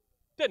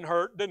 Didn't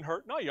hurt.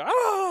 No, you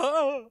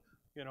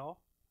know.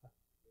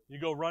 You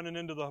go running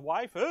into the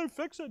wife, hey,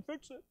 fix it,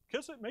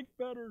 kiss it, make it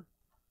better.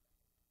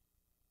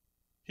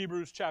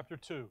 Hebrews chapter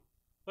 2.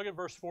 Look at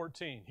verse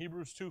 14.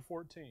 Hebrews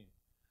 2:14.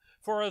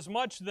 For as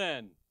much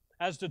then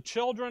as the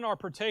children are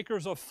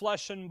partakers of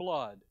flesh and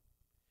blood,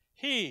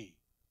 He,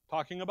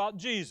 talking about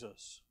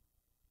Jesus.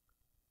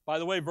 By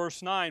the way,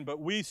 verse 9, but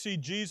we see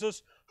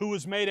Jesus who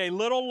was made a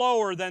little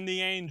lower than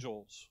the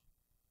angels.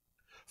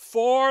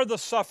 for the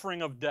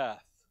suffering of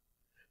death,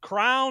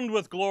 crowned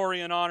with glory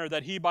and honor,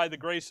 that he by the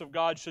grace of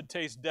God should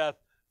taste death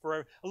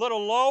forever. A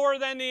little lower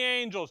than the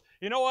angels.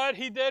 You know what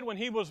he did when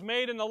he was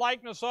made in the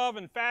likeness of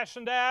and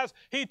fashioned as?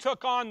 He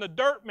took on the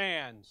dirt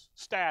man's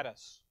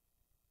status.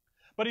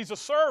 But he's a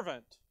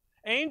servant.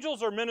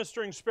 Angels are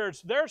ministering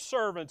spirits. They're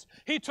servants.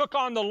 He took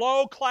on the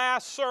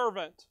low-class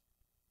servant.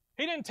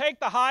 He didn't take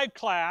the high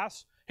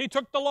class. He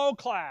took the low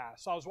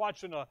class. I was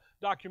watching a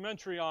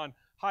documentary on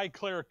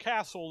Highclere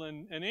Castle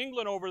in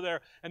England over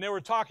there, and they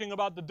were talking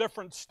about the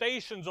different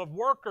stations of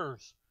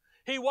workers.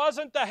 He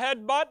wasn't the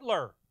head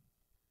butler.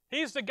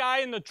 He's the guy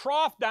in the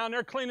trough down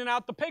there cleaning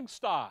out the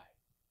pigsty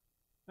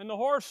and the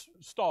horse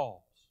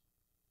stalls.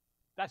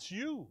 That's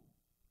you.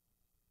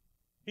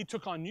 He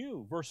took on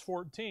you. Verse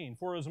 14,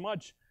 for as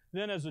much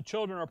then as the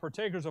children are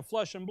partakers of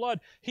flesh and blood,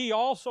 he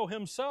also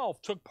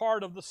himself took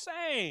part of the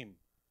same.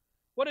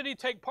 What did he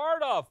take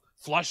part of?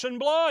 Flesh and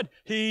blood.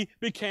 He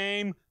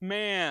became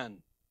man.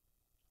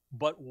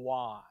 But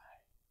why?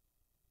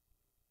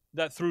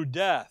 That through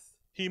death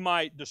he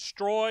might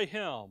destroy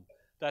him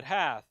that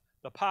hath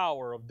the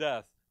power of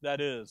death, that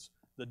is,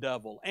 the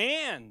devil,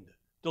 and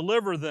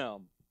deliver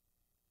them.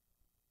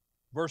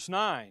 Verse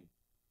 9,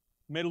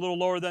 made a little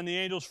lower than the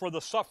angels for the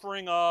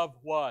suffering of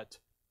what?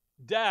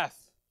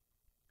 Death.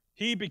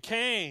 He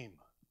became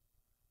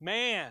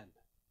man.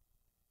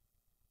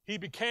 He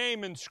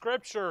became in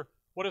Scripture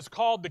what is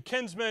called the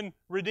kinsman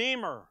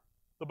redeemer.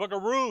 The book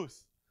of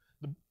Ruth,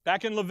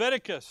 back in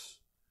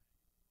Leviticus,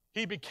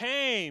 he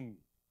became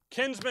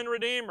kinsman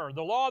redeemer.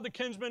 The law of the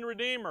kinsman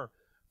redeemer.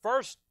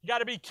 First, you got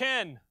to be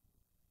kin.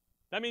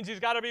 That means he's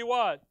got to be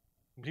what?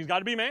 He's got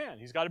to be man.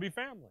 He's got to be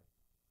family.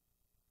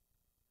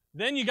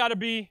 Then you got to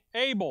be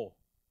able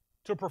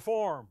to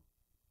perform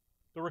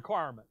the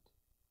requirement.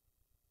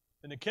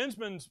 In the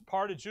kinsman's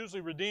part, it's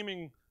usually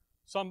redeeming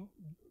some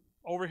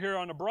over here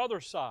on the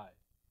brother's side.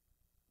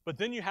 But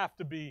then you have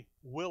to be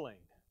willing.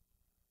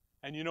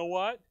 And you know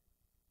what?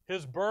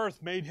 His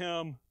birth made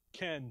him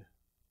kin.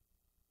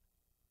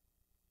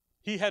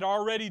 He had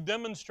already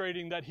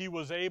demonstrating that he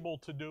was able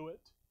to do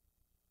it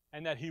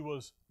and that he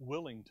was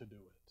willing to do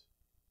it.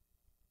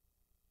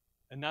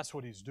 And that's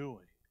what he's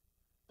doing.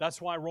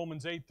 That's why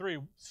Romans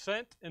 8:3,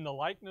 sent in the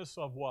likeness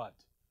of what?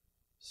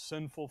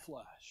 Sinful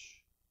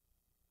flesh.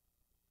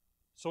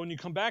 So when you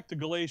come back to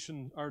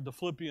Galatians or to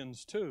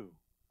Philippians 2,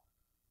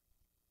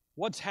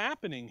 what's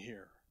happening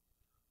here?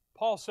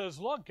 Paul says,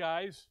 look,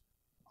 guys,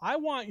 I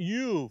want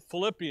you,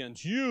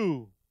 Philippians,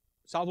 you,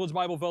 Southwoods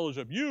Bible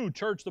Fellowship, you,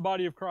 church, the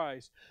body of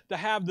Christ, to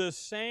have this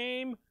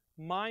same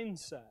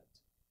mindset.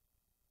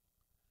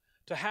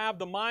 To have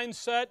the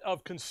mindset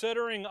of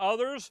considering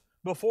others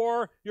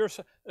before you're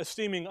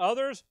esteeming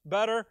others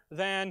better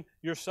than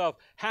yourself.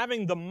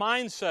 Having the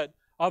mindset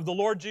of the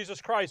Lord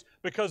Jesus Christ.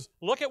 Because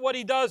look at what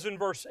he does in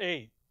verse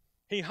 8.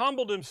 He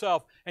humbled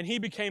himself and he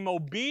became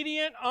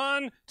obedient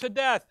unto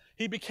death.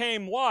 He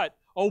became what?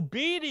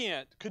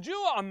 Obedient. Could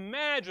you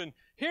imagine?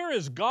 Here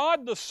is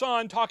God the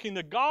Son talking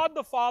to God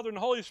the Father and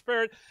the Holy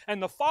Spirit,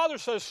 and the Father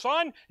says,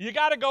 son, you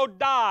got to go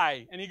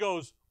die. And he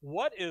goes,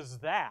 what is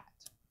that?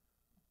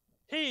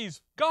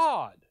 He's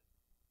God.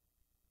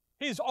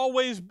 He's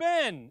always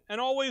been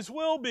and always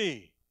will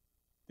be.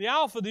 The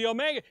Alpha, the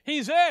Omega.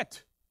 He's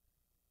it.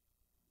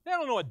 They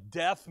don't know what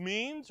death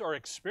means or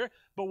experience,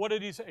 but what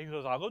did he say? He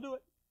goes, I'll go do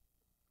it.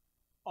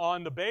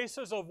 On the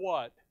basis of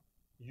what?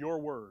 Your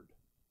word.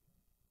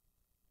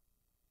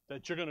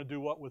 That you're going to do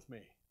what with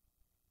me?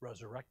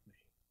 Resurrect me.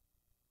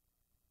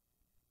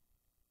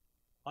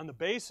 On the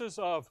basis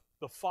of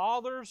the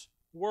Father's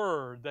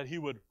word that he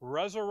would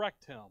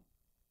resurrect him,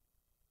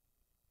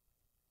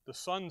 the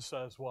Son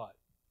says what?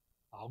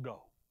 I'll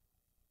go.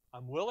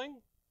 I'm willing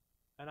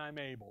and I'm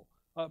able.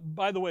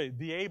 By the way,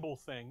 the able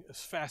thing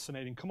is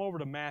fascinating. Come over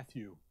to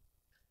Matthew.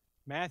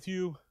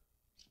 Matthew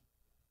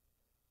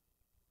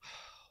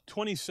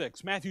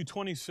 26. Matthew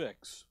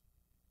 26.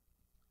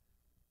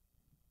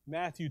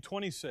 Matthew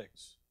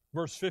 26,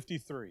 verse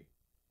 53.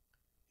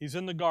 He's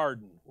in the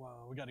garden.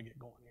 Well, we got to get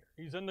going here.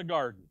 He's in the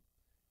garden.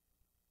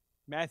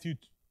 Matthew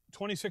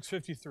 26,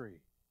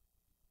 53.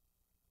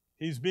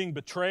 He's being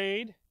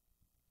betrayed.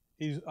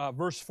 He's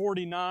verse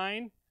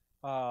 49.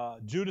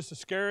 Judas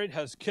Iscariot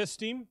has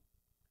kissed him.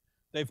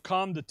 They've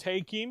come to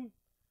take him.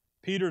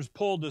 Peter's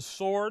pulled his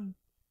sword.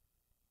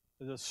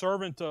 The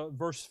servant,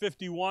 verse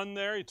 51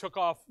 there, he took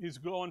off, he's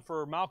going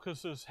for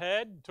Malchus's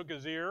head, took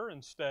his ear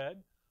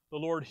instead. The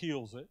Lord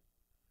heals it.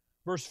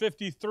 Verse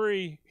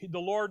 53, the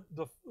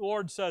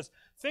Lord says,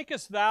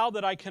 thinkest thou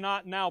that I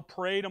cannot now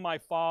pray to my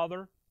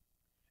Father,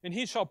 and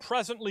he shall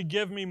presently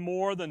give me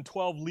more than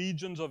 12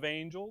 legions of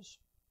angels?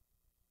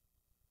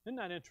 Isn't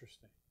that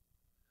interesting?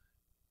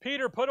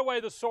 Peter, put away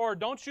the sword.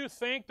 Don't you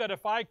think that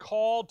if I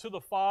called to the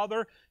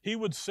Father, he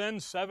would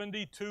send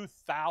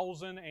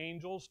 72,000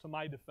 angels to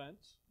my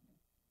defense?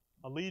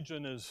 A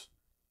legion is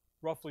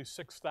roughly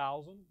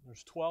 6,000.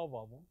 There's 12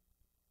 of them.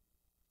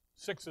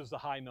 6 is the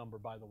high number,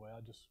 by the way.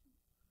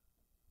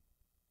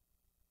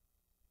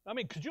 I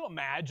mean, could you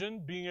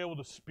imagine being able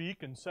to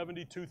speak and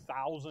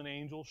 72,000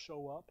 angels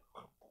show up?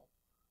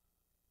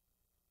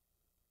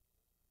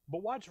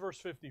 But watch verse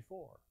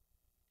 54.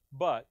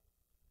 But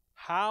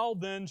how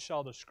then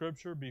shall the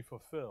Scripture be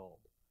fulfilled,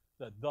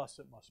 that thus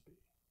it must be?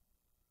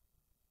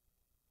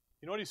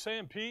 You know what he's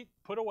saying, Pete?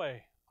 Put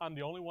away. I'm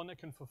the only one that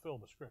can fulfill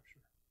the Scripture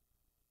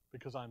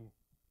because I'm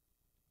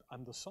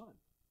the Son.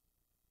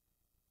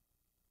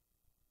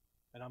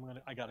 And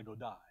I got to go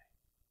die.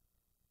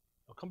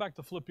 I'll come back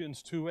to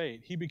Philippians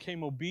 2:8. He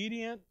became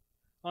obedient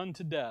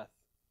unto death,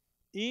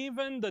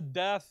 even the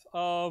death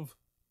of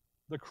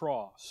the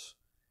cross.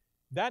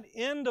 That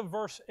end of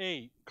verse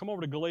 8, come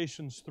over to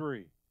Galatians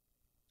 3,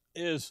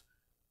 is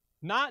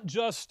not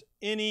just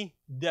any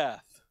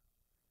death.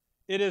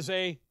 It is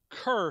a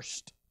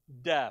cursed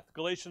death.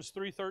 Galatians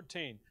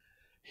 3:13.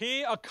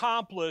 He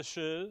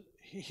accomplishes,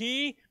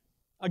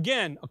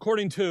 again,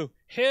 according to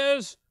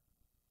His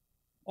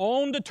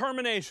own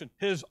determination,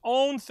 His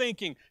own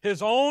thinking,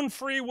 His own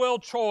free will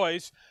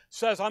choice,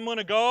 says, I'm going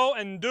to go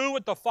and do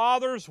what the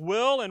Father's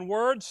will and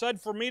word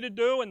said for me to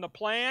do in the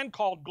plan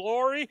called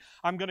glory.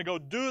 I'm going to go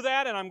do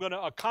that, and I'm going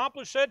to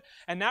accomplish it,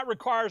 and that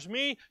requires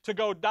me to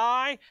go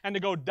die, and to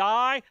go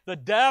die the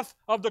death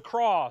of the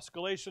cross.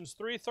 Galatians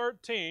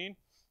 3:13,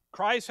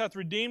 Christ hath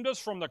redeemed us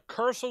from the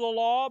curse of the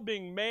law,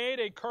 being made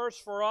a curse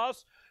for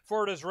us,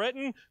 for it is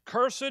written,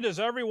 cursed is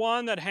every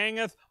one that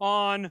hangeth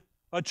on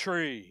a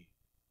tree.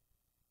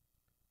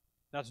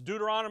 That's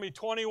Deuteronomy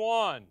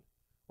 21,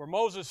 where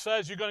Moses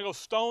says you're going to go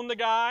stone the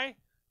guy,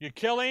 you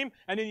kill him,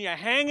 and then you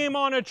hang him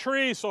on a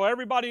tree so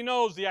everybody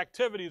knows the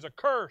activity is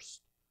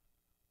accursed.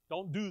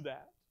 Don't do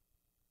that.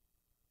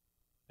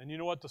 And you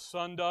know what the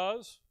Son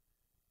does?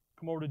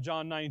 Come over to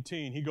John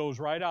 19. He goes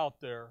right out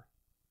there.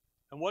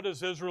 And what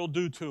does Israel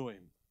do to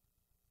him?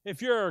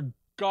 If you're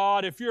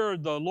God, if you're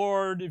the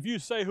Lord, if you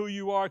say who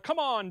you are, come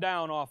on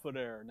down off of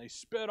there. And they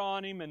spit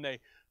on him and they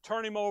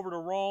turn him over to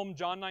Rome,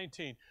 John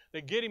 19.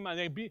 They get him,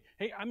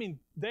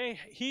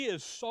 he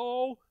is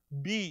so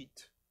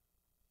beat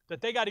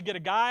that they got to get a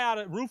guy out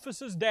of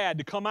Rufus's dad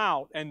to come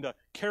out and to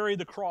carry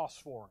the cross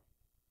for him.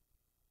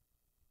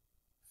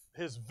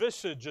 His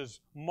visage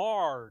is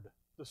marred,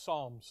 the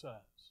psalm says.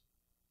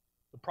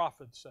 The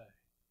prophets say.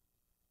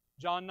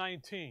 John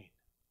 19.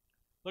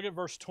 Look at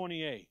verse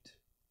 28.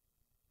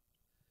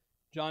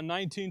 John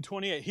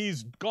 19:28.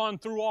 He's gone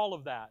through all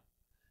of that.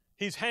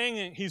 He's hung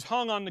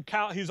on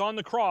he's on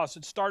the cross.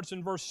 It starts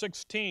in verse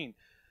 16.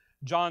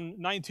 John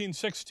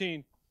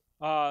 19:16.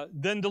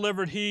 Then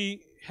delivered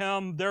he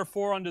him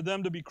therefore unto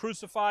them to be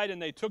crucified,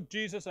 and they took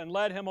Jesus and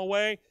led him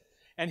away.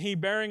 And he,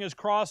 bearing his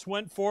cross,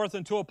 went forth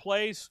into a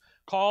place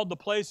called the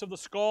place of the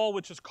skull,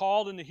 which is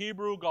called in the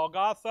Hebrew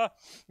Golgotha,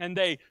 and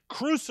they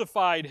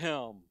crucified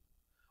him.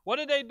 What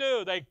did they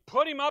do? They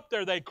put him up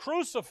there. They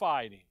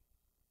crucified him.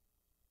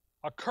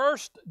 A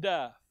cursed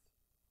death.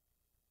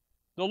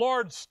 The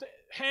Lord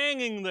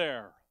hanging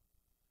there,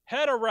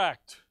 head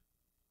erect,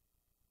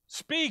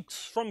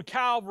 speaks from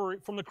Calvary,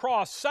 from the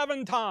cross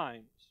 7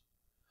 times.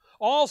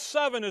 All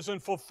 7 is in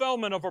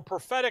fulfillment of a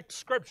prophetic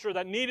scripture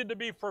that needed to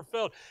be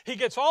fulfilled. He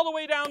gets all the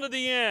way down to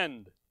the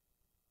end.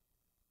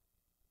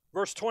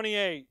 Verse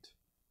 28.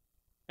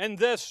 And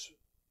this,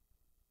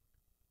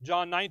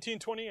 John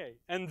 19:28.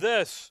 And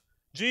this,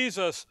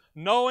 Jesus,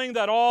 knowing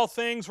that all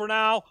things were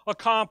now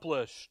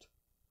accomplished.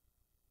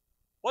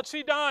 What's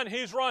He done?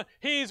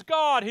 He's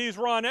God. He's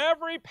run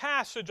every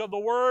passage of the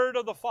Word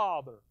of the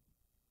Father.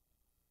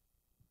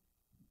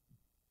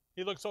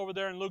 He looks over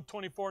there in Luke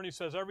 24 and he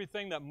says,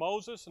 everything that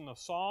Moses and the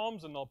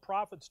Psalms and the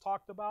prophets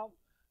talked about,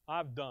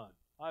 I've done.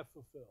 I've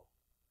fulfilled.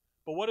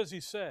 But what does He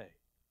say?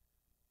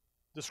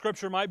 The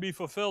Scripture might be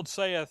fulfilled,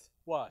 saith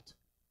what?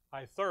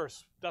 I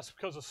thirst. That's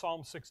because of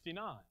Psalm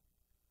 69.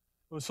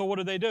 So what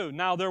did they do?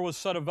 Now there was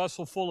set a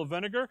vessel full of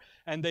vinegar,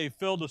 and they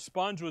filled a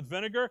sponge with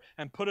vinegar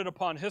and put it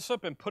upon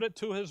hyssop and put it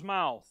to his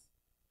mouth.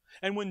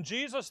 And when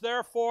Jesus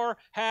therefore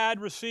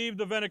had received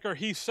the vinegar,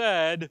 He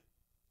said,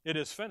 it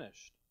is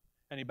finished.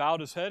 And He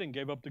bowed His head and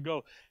gave up the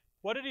ghost.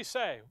 What did He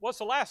say? What's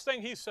the last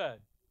thing He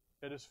said?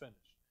 It is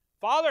finished.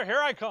 Father,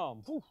 here I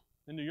come.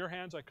 Into your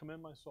hands I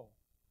commend my soul.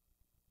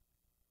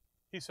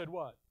 He said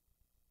what?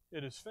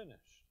 It is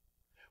finished.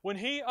 When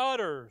He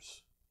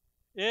utters,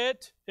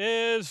 it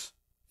is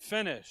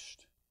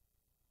finished.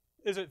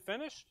 Is it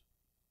finished?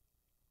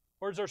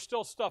 Or is there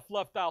still stuff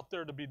left out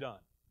there to be done?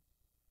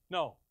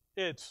 No,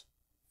 it's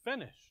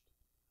finished.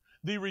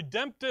 The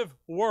redemptive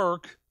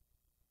work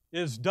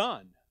is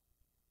done.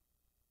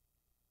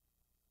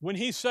 When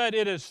He said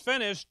it is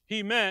finished,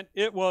 He meant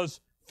it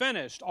was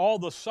finished. All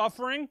the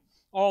suffering,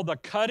 all the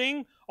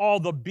cutting, all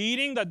the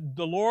beating that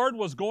the Lord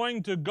was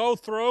going to go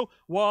through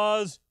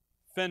was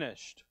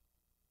finished.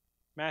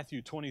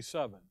 Matthew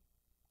 27.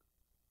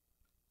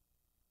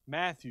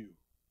 Matthew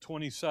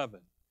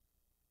 27.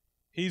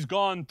 He's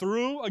gone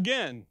through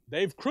again.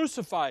 They've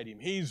crucified Him.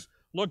 He's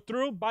looked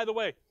through. By the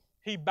way,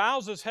 He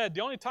bows His head.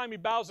 The only time He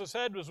bows His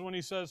head was when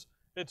He says,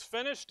 it's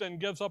finished, and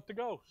gives up the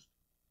ghost.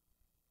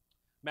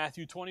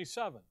 Matthew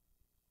 27.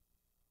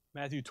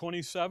 Matthew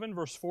 27,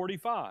 verse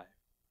 45.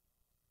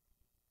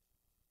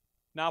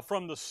 Now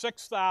from the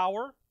 6th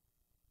hour,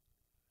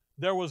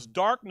 there was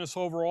darkness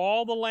over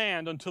all the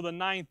land until the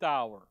 9th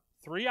hour.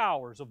 3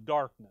 hours of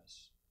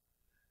darkness.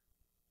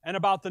 And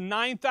about the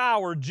 9th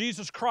hour,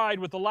 Jesus cried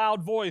with a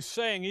loud voice,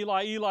 saying,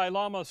 Eli, Eli,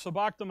 lama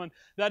sabachthani,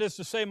 that is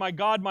to say, my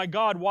God,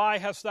 why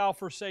hast thou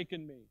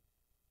forsaken me?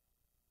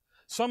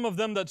 Some of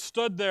them that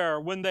stood there,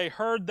 when they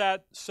heard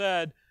that,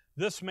 said,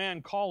 This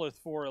man calleth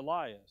for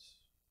Elias.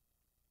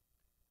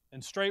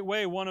 And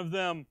straightway one of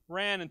them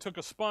ran and took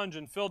a sponge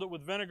and filled it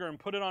with vinegar and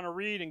put it on a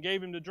reed and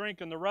gave him to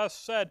drink. And the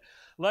rest said,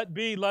 Let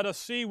be, let us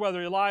see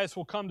whether Elias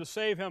will come to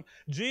save him.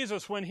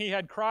 Jesus, when he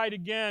had cried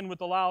again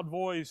with a loud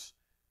voice,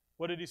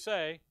 what did he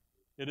say?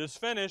 It is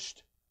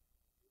finished.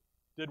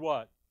 Did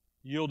what?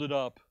 Yielded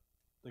up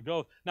the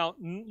ghost. Now,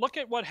 look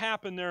at what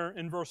happened there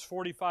in verse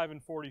 45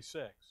 and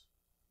 46.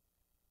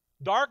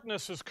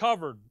 Darkness is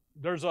covered.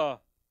 There's a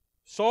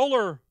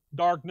solar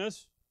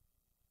darkness,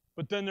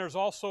 but then there's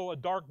also a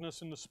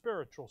darkness in the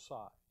spiritual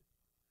side.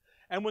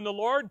 And when the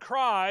Lord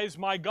cries,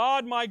 my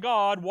God,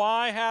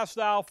 why hast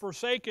thou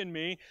forsaken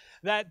me?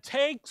 That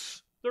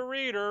takes the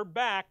reader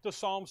back to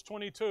Psalms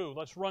 22.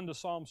 Let's run to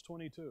Psalms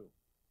 22.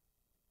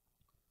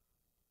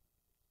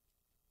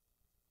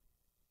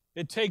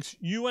 It takes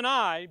you and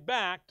I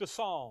back to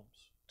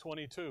Psalms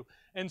 22.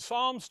 In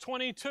Psalms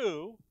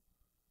 22,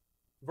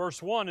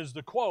 verse 1 is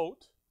the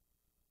quote,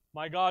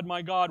 my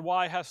God,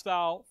 why hast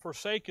thou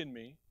forsaken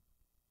me?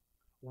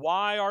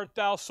 Why art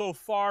thou so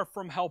far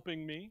from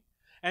helping me,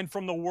 and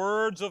from the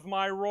words of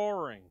my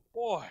roaring?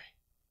 Boy,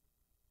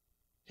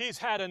 he's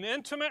had an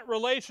intimate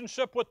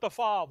relationship with the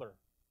Father.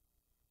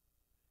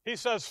 He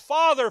says,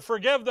 Father,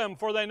 forgive them,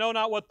 for they know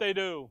not what they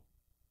do.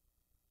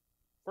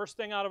 First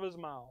thing out of his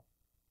mouth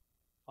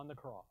on the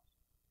cross.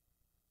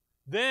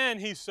 Then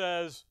he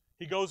says,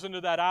 he goes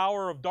into that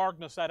hour of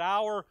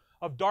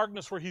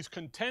darkness where he's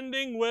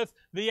contending with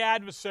the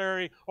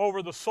adversary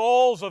over the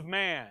souls of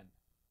man.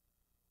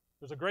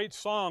 There's a great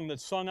song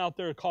that's sung out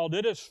there called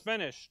It Is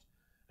Finished.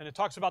 And it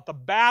talks about the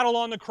battle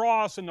on the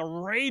cross and the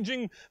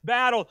raging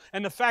battle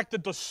and the fact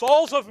that the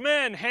souls of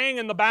men hang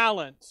in the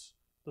balance,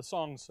 the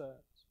song says.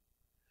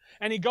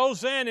 And he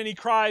goes in and he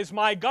cries,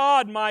 my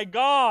God,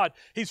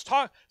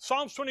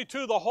 Psalms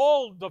 22,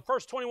 the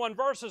first 21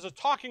 verses is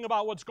talking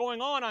about what's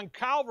going on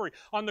Calvary,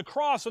 on the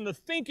cross, and the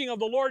thinking of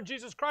the Lord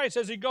Jesus Christ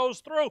as he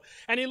goes through.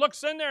 And he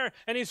looks in there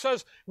and he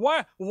says,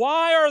 why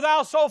art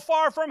thou so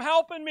far from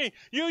helping me?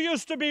 You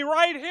used to be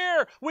right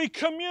here. We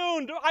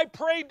communed. I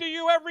prayed to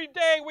you every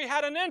day. We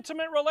had an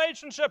intimate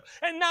relationship.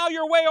 And now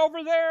you're way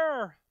over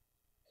there.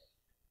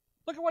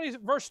 Look at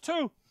what verse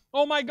 2.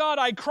 Oh my God,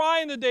 I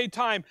cry in the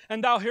daytime,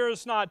 and thou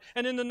hearest not,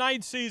 and in the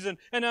night season,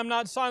 and am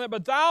not silent,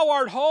 but thou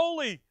art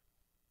holy.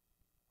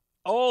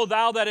 Oh,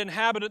 thou that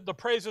inhabitest the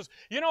praises.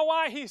 You know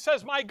why? He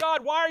says, my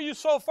God, why are you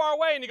so far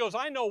away? And he goes,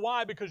 I know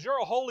why, because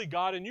you're a holy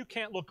God, and you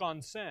can't look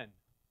on sin.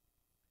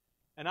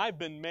 And I've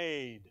been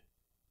made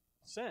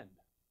sin.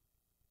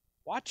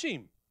 Watch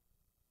him.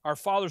 Our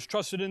fathers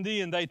trusted in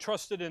thee, and they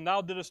trusted, and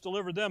thou didst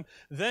deliver them.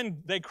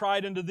 Then they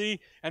cried unto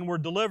thee, and were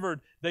delivered.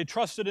 They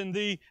trusted in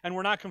thee, and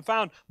were not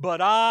confounded. But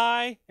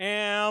I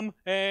am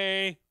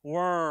a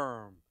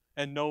worm,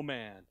 and no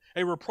man,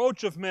 a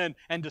reproach of men,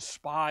 and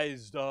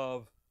despised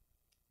of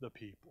the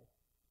people.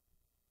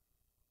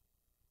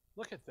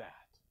 Look at that.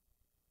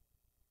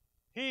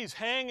 He's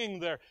hanging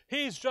there.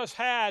 He's just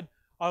had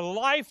a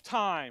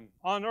lifetime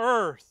on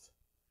earth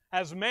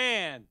as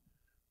man.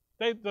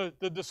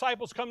 The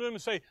disciples come to him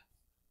and say,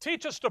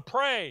 teach us to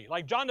pray.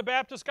 Like John the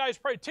Baptist guys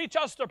pray. Teach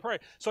us to pray.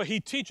 So he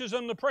teaches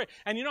them to pray.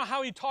 And you know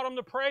how he taught them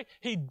to pray?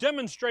 He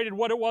demonstrated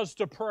what it was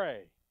to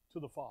pray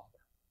to the Father.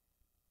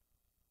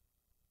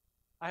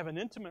 I have an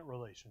intimate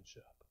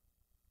relationship.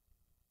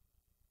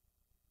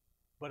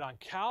 But on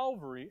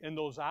Calvary, in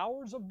those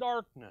hours of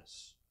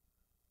darkness,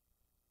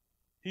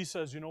 he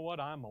says, you know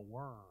what? I'm a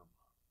worm.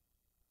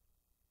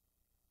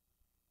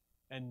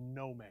 And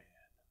no man.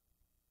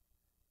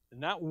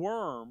 And that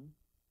worm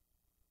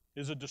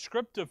is a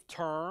descriptive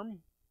term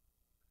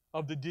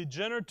of the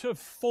degenerative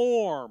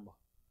form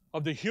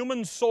of the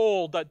human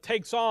soul that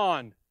takes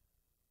on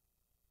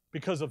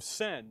because of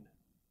sin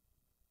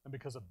and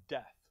because of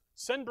death.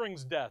 Sin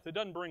brings death. It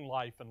doesn't bring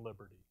life and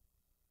liberty.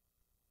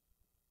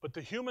 But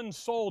the human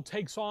soul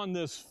takes on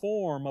this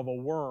form of a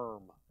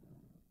worm.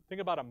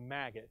 Think about a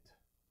maggot.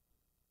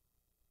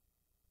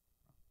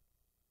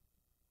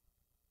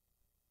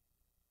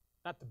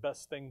 Not the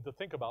best thing to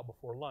think about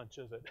before lunch,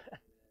 is it?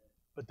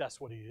 But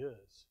that's what he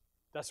is.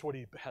 That's what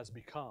he has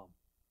become.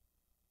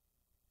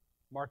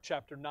 Mark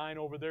chapter 9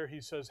 over there,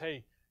 he says,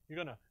 hey, you're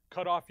going to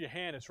cut off your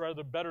hand. It's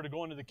rather better to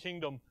go into the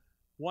kingdom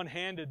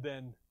one-handed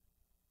than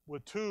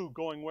with two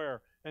going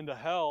where? Into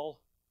hell,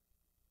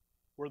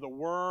 where the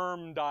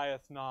worm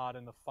dieth not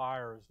and the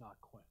fire is not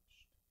quenched.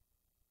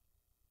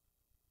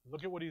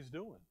 Look at what he's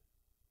doing.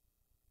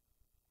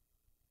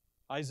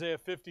 Isaiah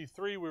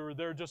 53, we were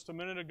there just a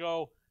minute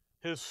ago.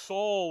 His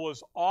soul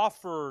was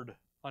offered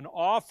an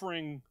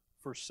offering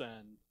for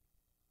sin.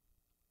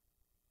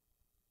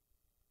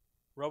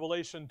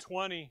 Revelation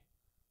 20,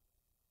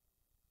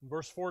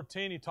 verse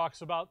 14, he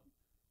talks about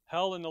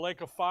hell and the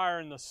lake of fire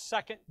and the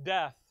second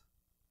death.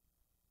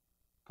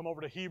 Come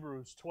over to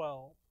Hebrews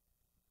 12.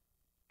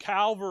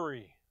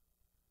 Calvary,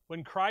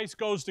 When Christ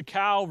goes to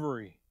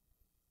Calvary,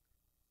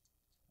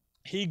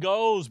 He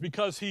goes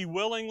because He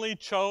willingly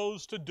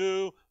chose to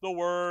do the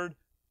word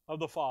of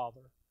the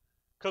Father.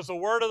 Because the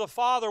word of the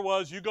Father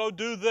was, you go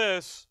do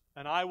this,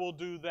 and I will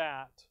do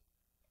that.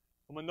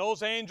 And when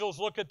those angels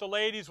look at the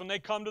ladies, when they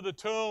come to the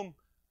tomb,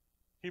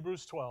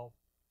 Hebrews 12,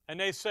 and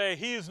they say,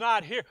 He is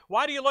not here.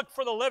 Why do you look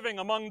for the living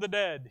among the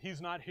dead? He's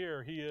not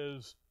here. He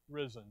is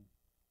risen.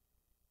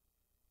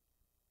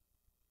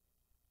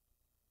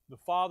 The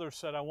Father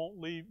said, I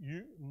won't leave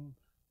you.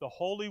 The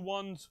holy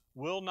ones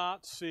will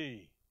not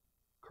see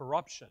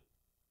corruption.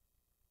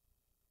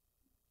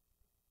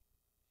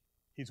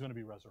 He's going to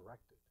be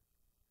resurrected.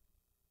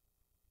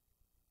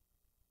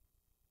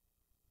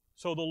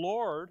 So the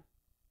Lord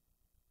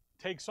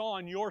takes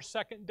on your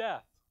second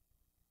death.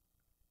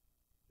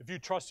 If you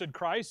trusted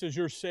Christ as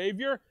your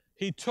Savior,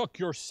 He took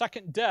your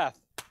second death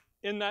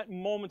in that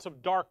moments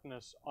of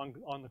darkness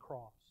on the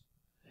cross.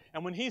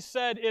 And when He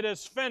said, it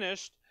is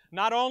finished,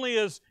 not only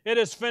is it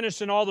is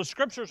finished and all the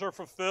Scriptures are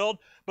fulfilled,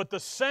 but the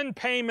sin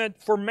payment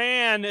for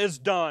man is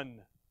done.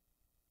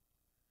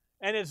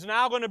 And it's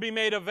now going to be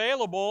made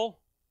available,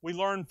 we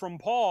learn from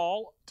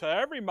Paul, to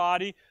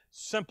everybody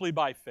simply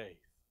by faith.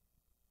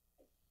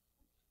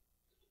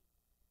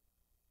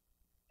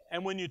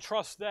 And when you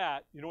trust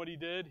that, you know what He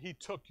did? He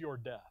took your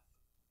death.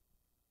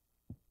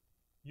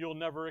 You'll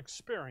never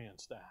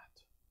experience that.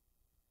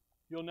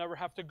 You'll never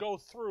have to go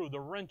through the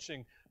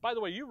wrenching. By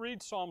the way, you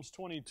read Psalms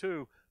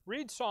 22,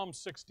 read Psalm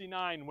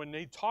 69 when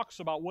he talks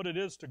about what it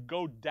is to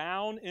go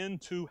down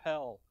into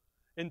hell.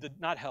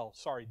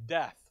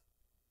 Death.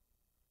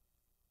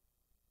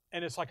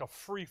 And it's like a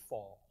free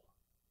fall.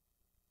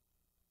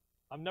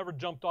 I've never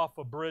jumped off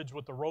a bridge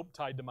with the rope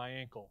tied to my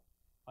ankle.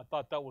 I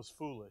thought that was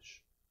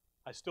foolish.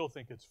 I still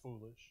think it's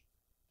foolish.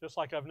 Just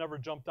like I've never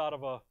jumped out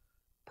of a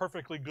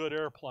perfectly good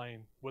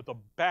airplane with a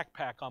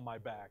backpack on my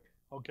back.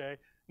 Okay?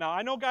 Now,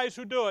 I know guys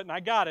who do it, and I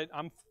got it.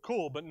 I'm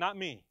cool, but not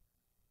me.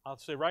 I'll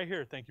say right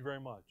here, thank you very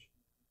much.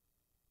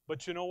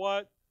 But you know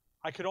what?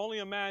 I could only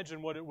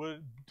imagine what it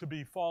would to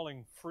be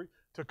falling free,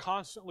 to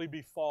constantly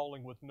be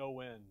falling with no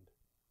end,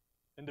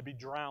 and to be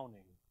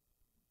drowning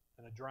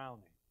and a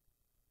drowning.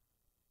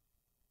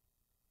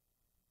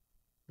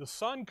 The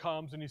Son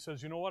comes and He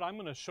says, you know what, I'm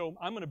going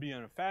to be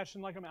in a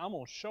fashion like a man. I'm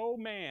going to show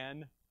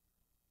man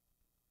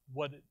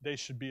what they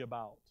should be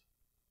about.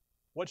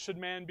 What should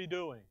man be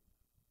doing?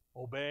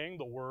 Obeying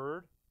the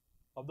word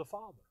of the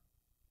Father.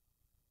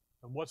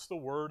 And what's the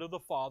word of the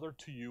Father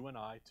to you and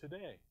I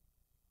today?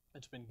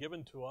 It's been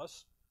given to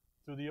us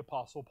through the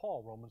Apostle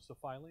Paul, Romans to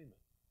Philemon.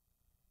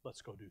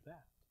 Let's go do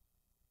that.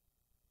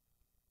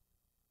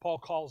 Paul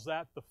calls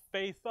that the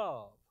faith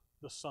of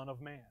the Son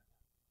of Man.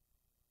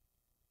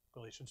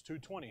 Galatians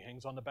 2:20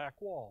 hangs on the back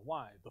wall.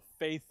 Why? The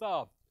faith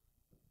of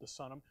the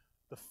Son of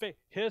Man.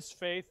 His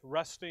faith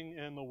resting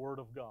in the Word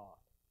of God.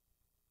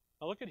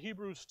 Now look at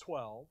Hebrews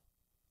 12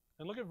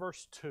 and look at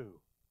verse 2.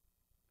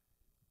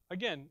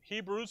 Again,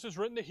 Hebrews is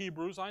written to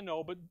Hebrews, I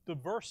know, but the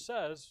verse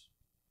says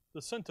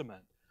the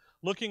sentiment.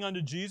 Looking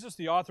unto Jesus,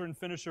 the author and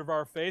finisher of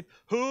our faith,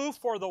 who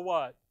for the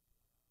what?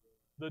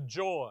 The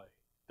joy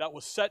that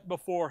was set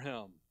before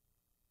Him.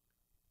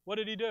 What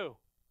did He do?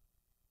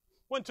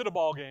 Went to the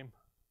ball game.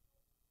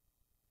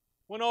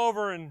 Went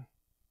over and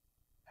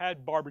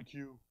had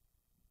barbecue.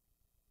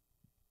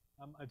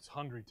 It's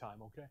hungry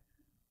time, okay?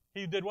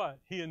 He did what?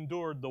 He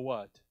endured the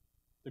what?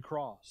 The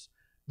cross.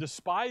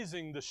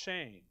 Despising the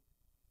shame.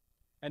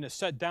 And is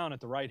set down at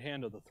the right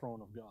hand of the throne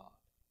of God.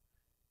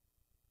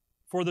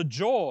 For the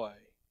joy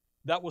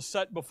that was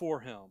set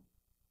before Him.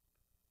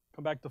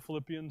 Come back to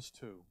Philippians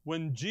 2.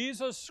 When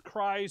Jesus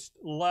Christ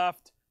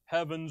left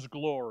heaven's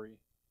glory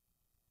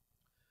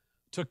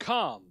to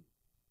come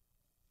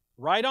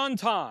right on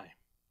time,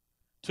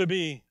 to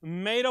be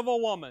made of a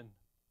woman,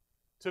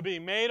 to be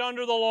made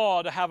under the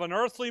law, to have an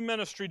earthly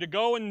ministry, to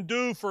go and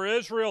do for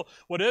Israel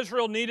what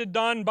Israel needed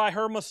done by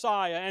her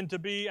Messiah, and to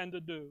be and to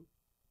do.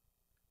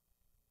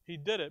 He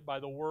did it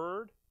by the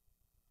Word,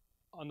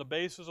 on the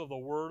basis of the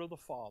Word of the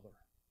Father.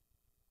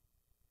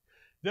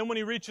 Then when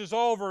He reaches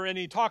over and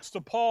He talks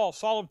to Paul,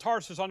 Saul of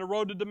Tarsus, on the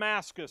road to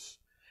Damascus,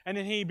 and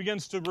then He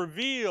begins to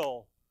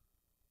reveal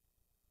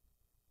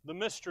the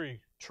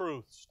mystery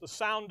truths, the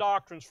sound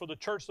doctrines for the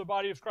church, the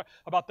body of Christ,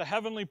 about the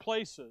heavenly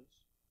places.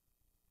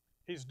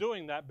 He's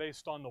doing that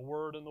based on the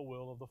Word and the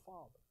will of the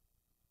Father.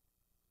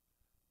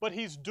 But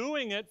He's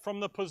doing it from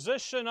the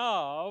position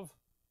of,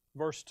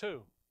 verse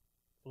 2,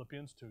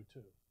 Philippians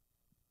 2:2.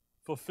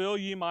 Fulfill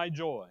ye my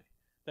joy,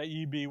 that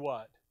ye be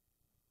what?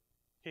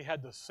 He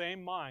had the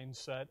same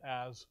mindset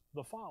as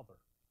the Father.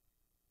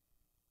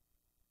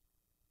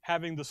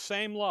 Having the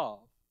same love.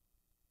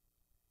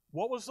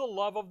 What was the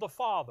love of the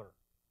Father?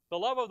 The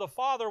love of the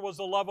Father was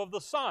the love of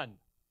the Son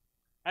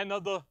and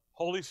of the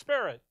Holy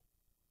Spirit.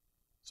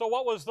 So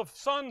what was the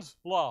Son's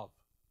love?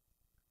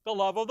 The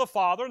love of the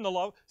Father and the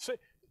love.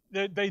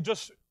 They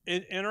just,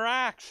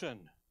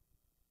 interaction.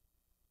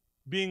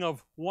 Being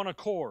of one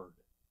accord.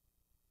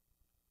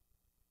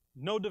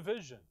 No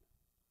division.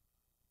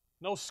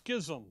 No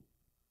schism.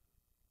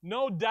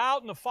 no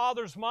doubt in the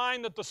Father's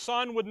mind that the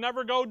Son would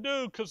never go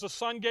do, because the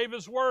Son gave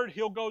His word,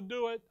 He'll go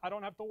do it. I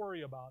don't have to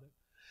worry about it.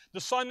 The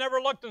Son never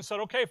looked and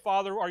said, okay,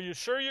 Father, are you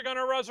sure you're going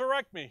to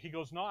resurrect me? He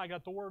goes, no, I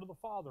got the word of the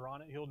Father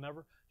on it.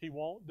 He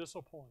won't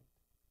disappoint.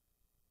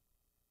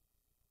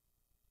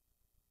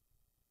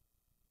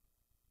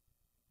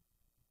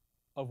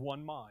 Of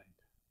one mind.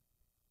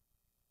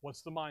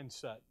 What's the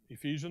mindset?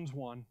 Ephesians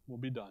 1, we'll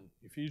be done.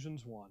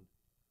 Ephesians 1.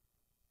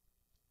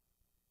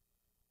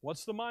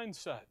 What's the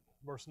mindset?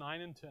 Verse 9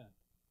 and 10.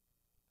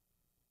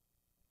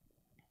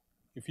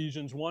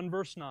 Ephesians 1,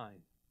 verse 9.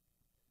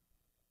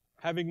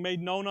 Having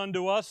made known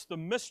unto us the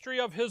mystery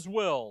of His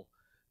will.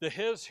 The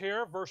His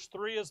here, verse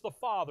 3, is the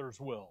Father's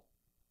will.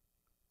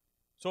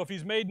 So if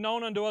He's made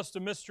known unto us the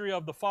mystery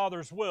of the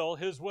Father's will,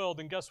 His will,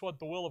 then guess what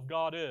the will of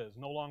God is?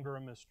 No longer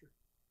a mystery.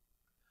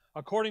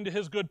 According to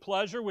His good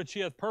pleasure, which He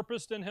hath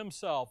purposed in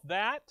Himself,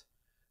 that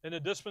in the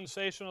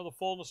dispensation of the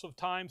fullness of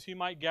times He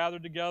might gather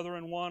together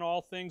in one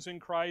all things in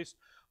Christ,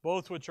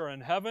 both which are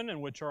in heaven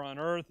and which are on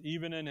earth,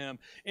 even in Him,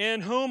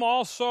 in whom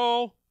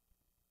also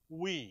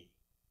we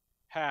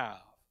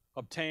have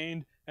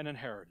obtained an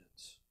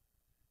inheritance,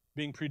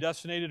 being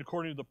predestinated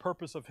according to the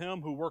purpose of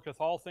Him who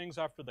worketh all things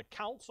after the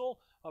counsel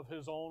of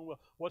His own will.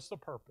 What's the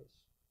purpose?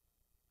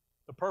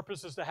 The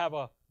purpose is to have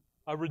a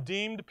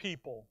redeemed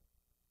people,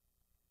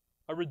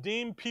 a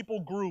redeemed people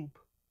group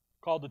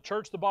called the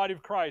church, the body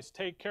of Christ,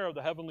 take care of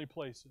the heavenly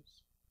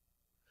places.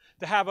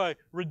 To have a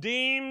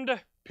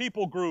redeemed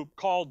people group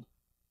called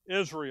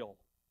Israel,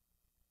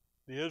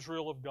 the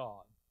Israel of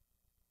God.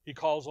 He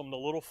calls them the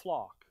little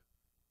flock,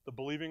 the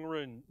believing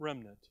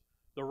remnant,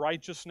 the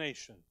righteous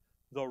nation,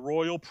 the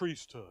royal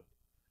priesthood,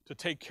 to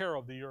take care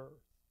of the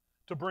earth,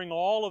 to bring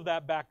all of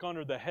that back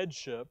under the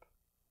headship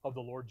of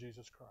the Lord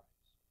Jesus Christ.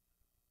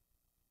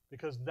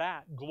 Because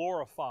that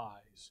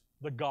glorifies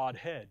the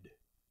Godhead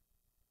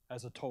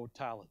as a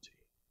totality.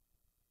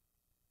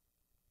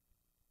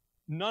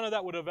 None of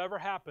that would have ever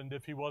happened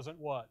if He wasn't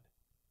what?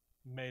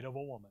 Made of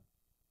a woman.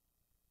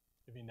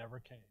 If He never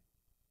came.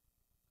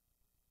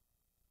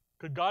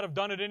 Could God have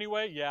done it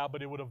anyway? Yeah,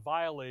 but it would have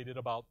violated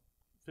about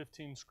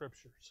 15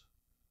 scriptures.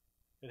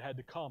 It had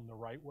to come the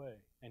right way,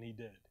 and He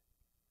did.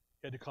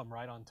 He had to come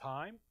right on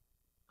time,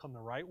 come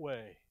the right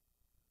way,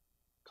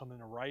 come in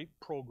the right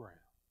program,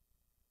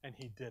 and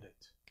He did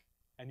it.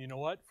 And you know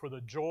what? For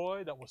the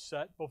joy that was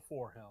set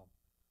before Him,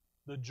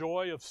 the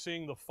joy of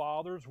seeing the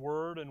Father's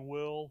word and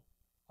will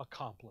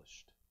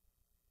accomplished.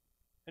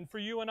 And for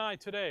you and I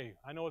today,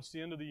 I know it's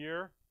the end of the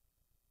year,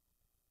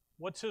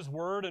 what's His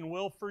word and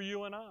will for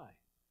you and I?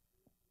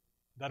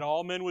 That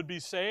all men would be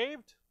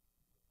saved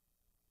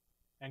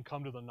and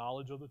come to the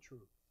knowledge of the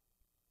truth.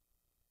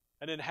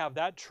 And then have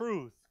that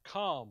truth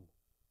come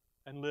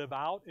and live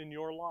out in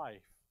your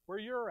life where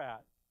you're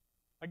at.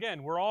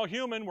 Again, we're all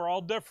human, we're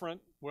all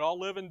different. We all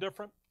live in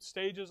different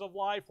stages of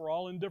life. We're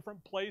all in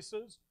different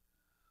places.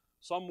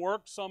 Some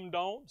work, some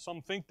don't.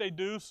 Some think they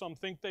do, some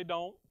think they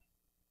don't.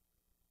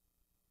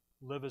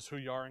 Live as who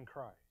you are in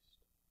Christ.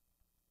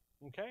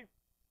 Okay?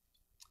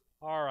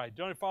 All right.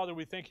 Dear Father,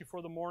 we thank You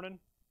for the morning.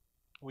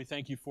 We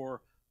thank You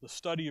for the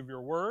study of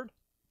Your word.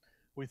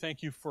 We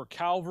thank You for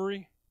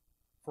Calvary,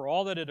 for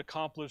all that it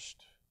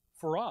accomplished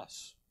for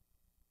us.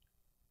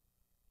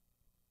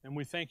 And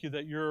we thank You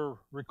that Your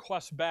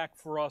request back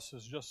for us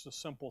is just a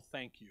simple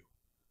thank you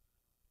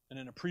and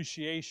an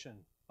appreciation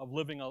of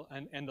living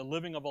and the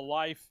living of a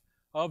life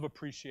of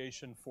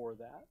appreciation for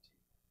that.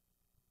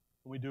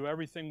 And we do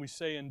everything we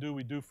say and do,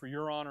 we do for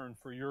Your honor and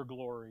for Your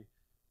glory,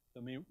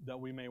 that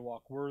we may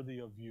walk worthy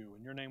of You.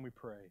 In Your name we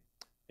pray.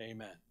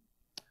 Amen.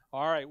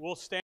 All right, we'll stand.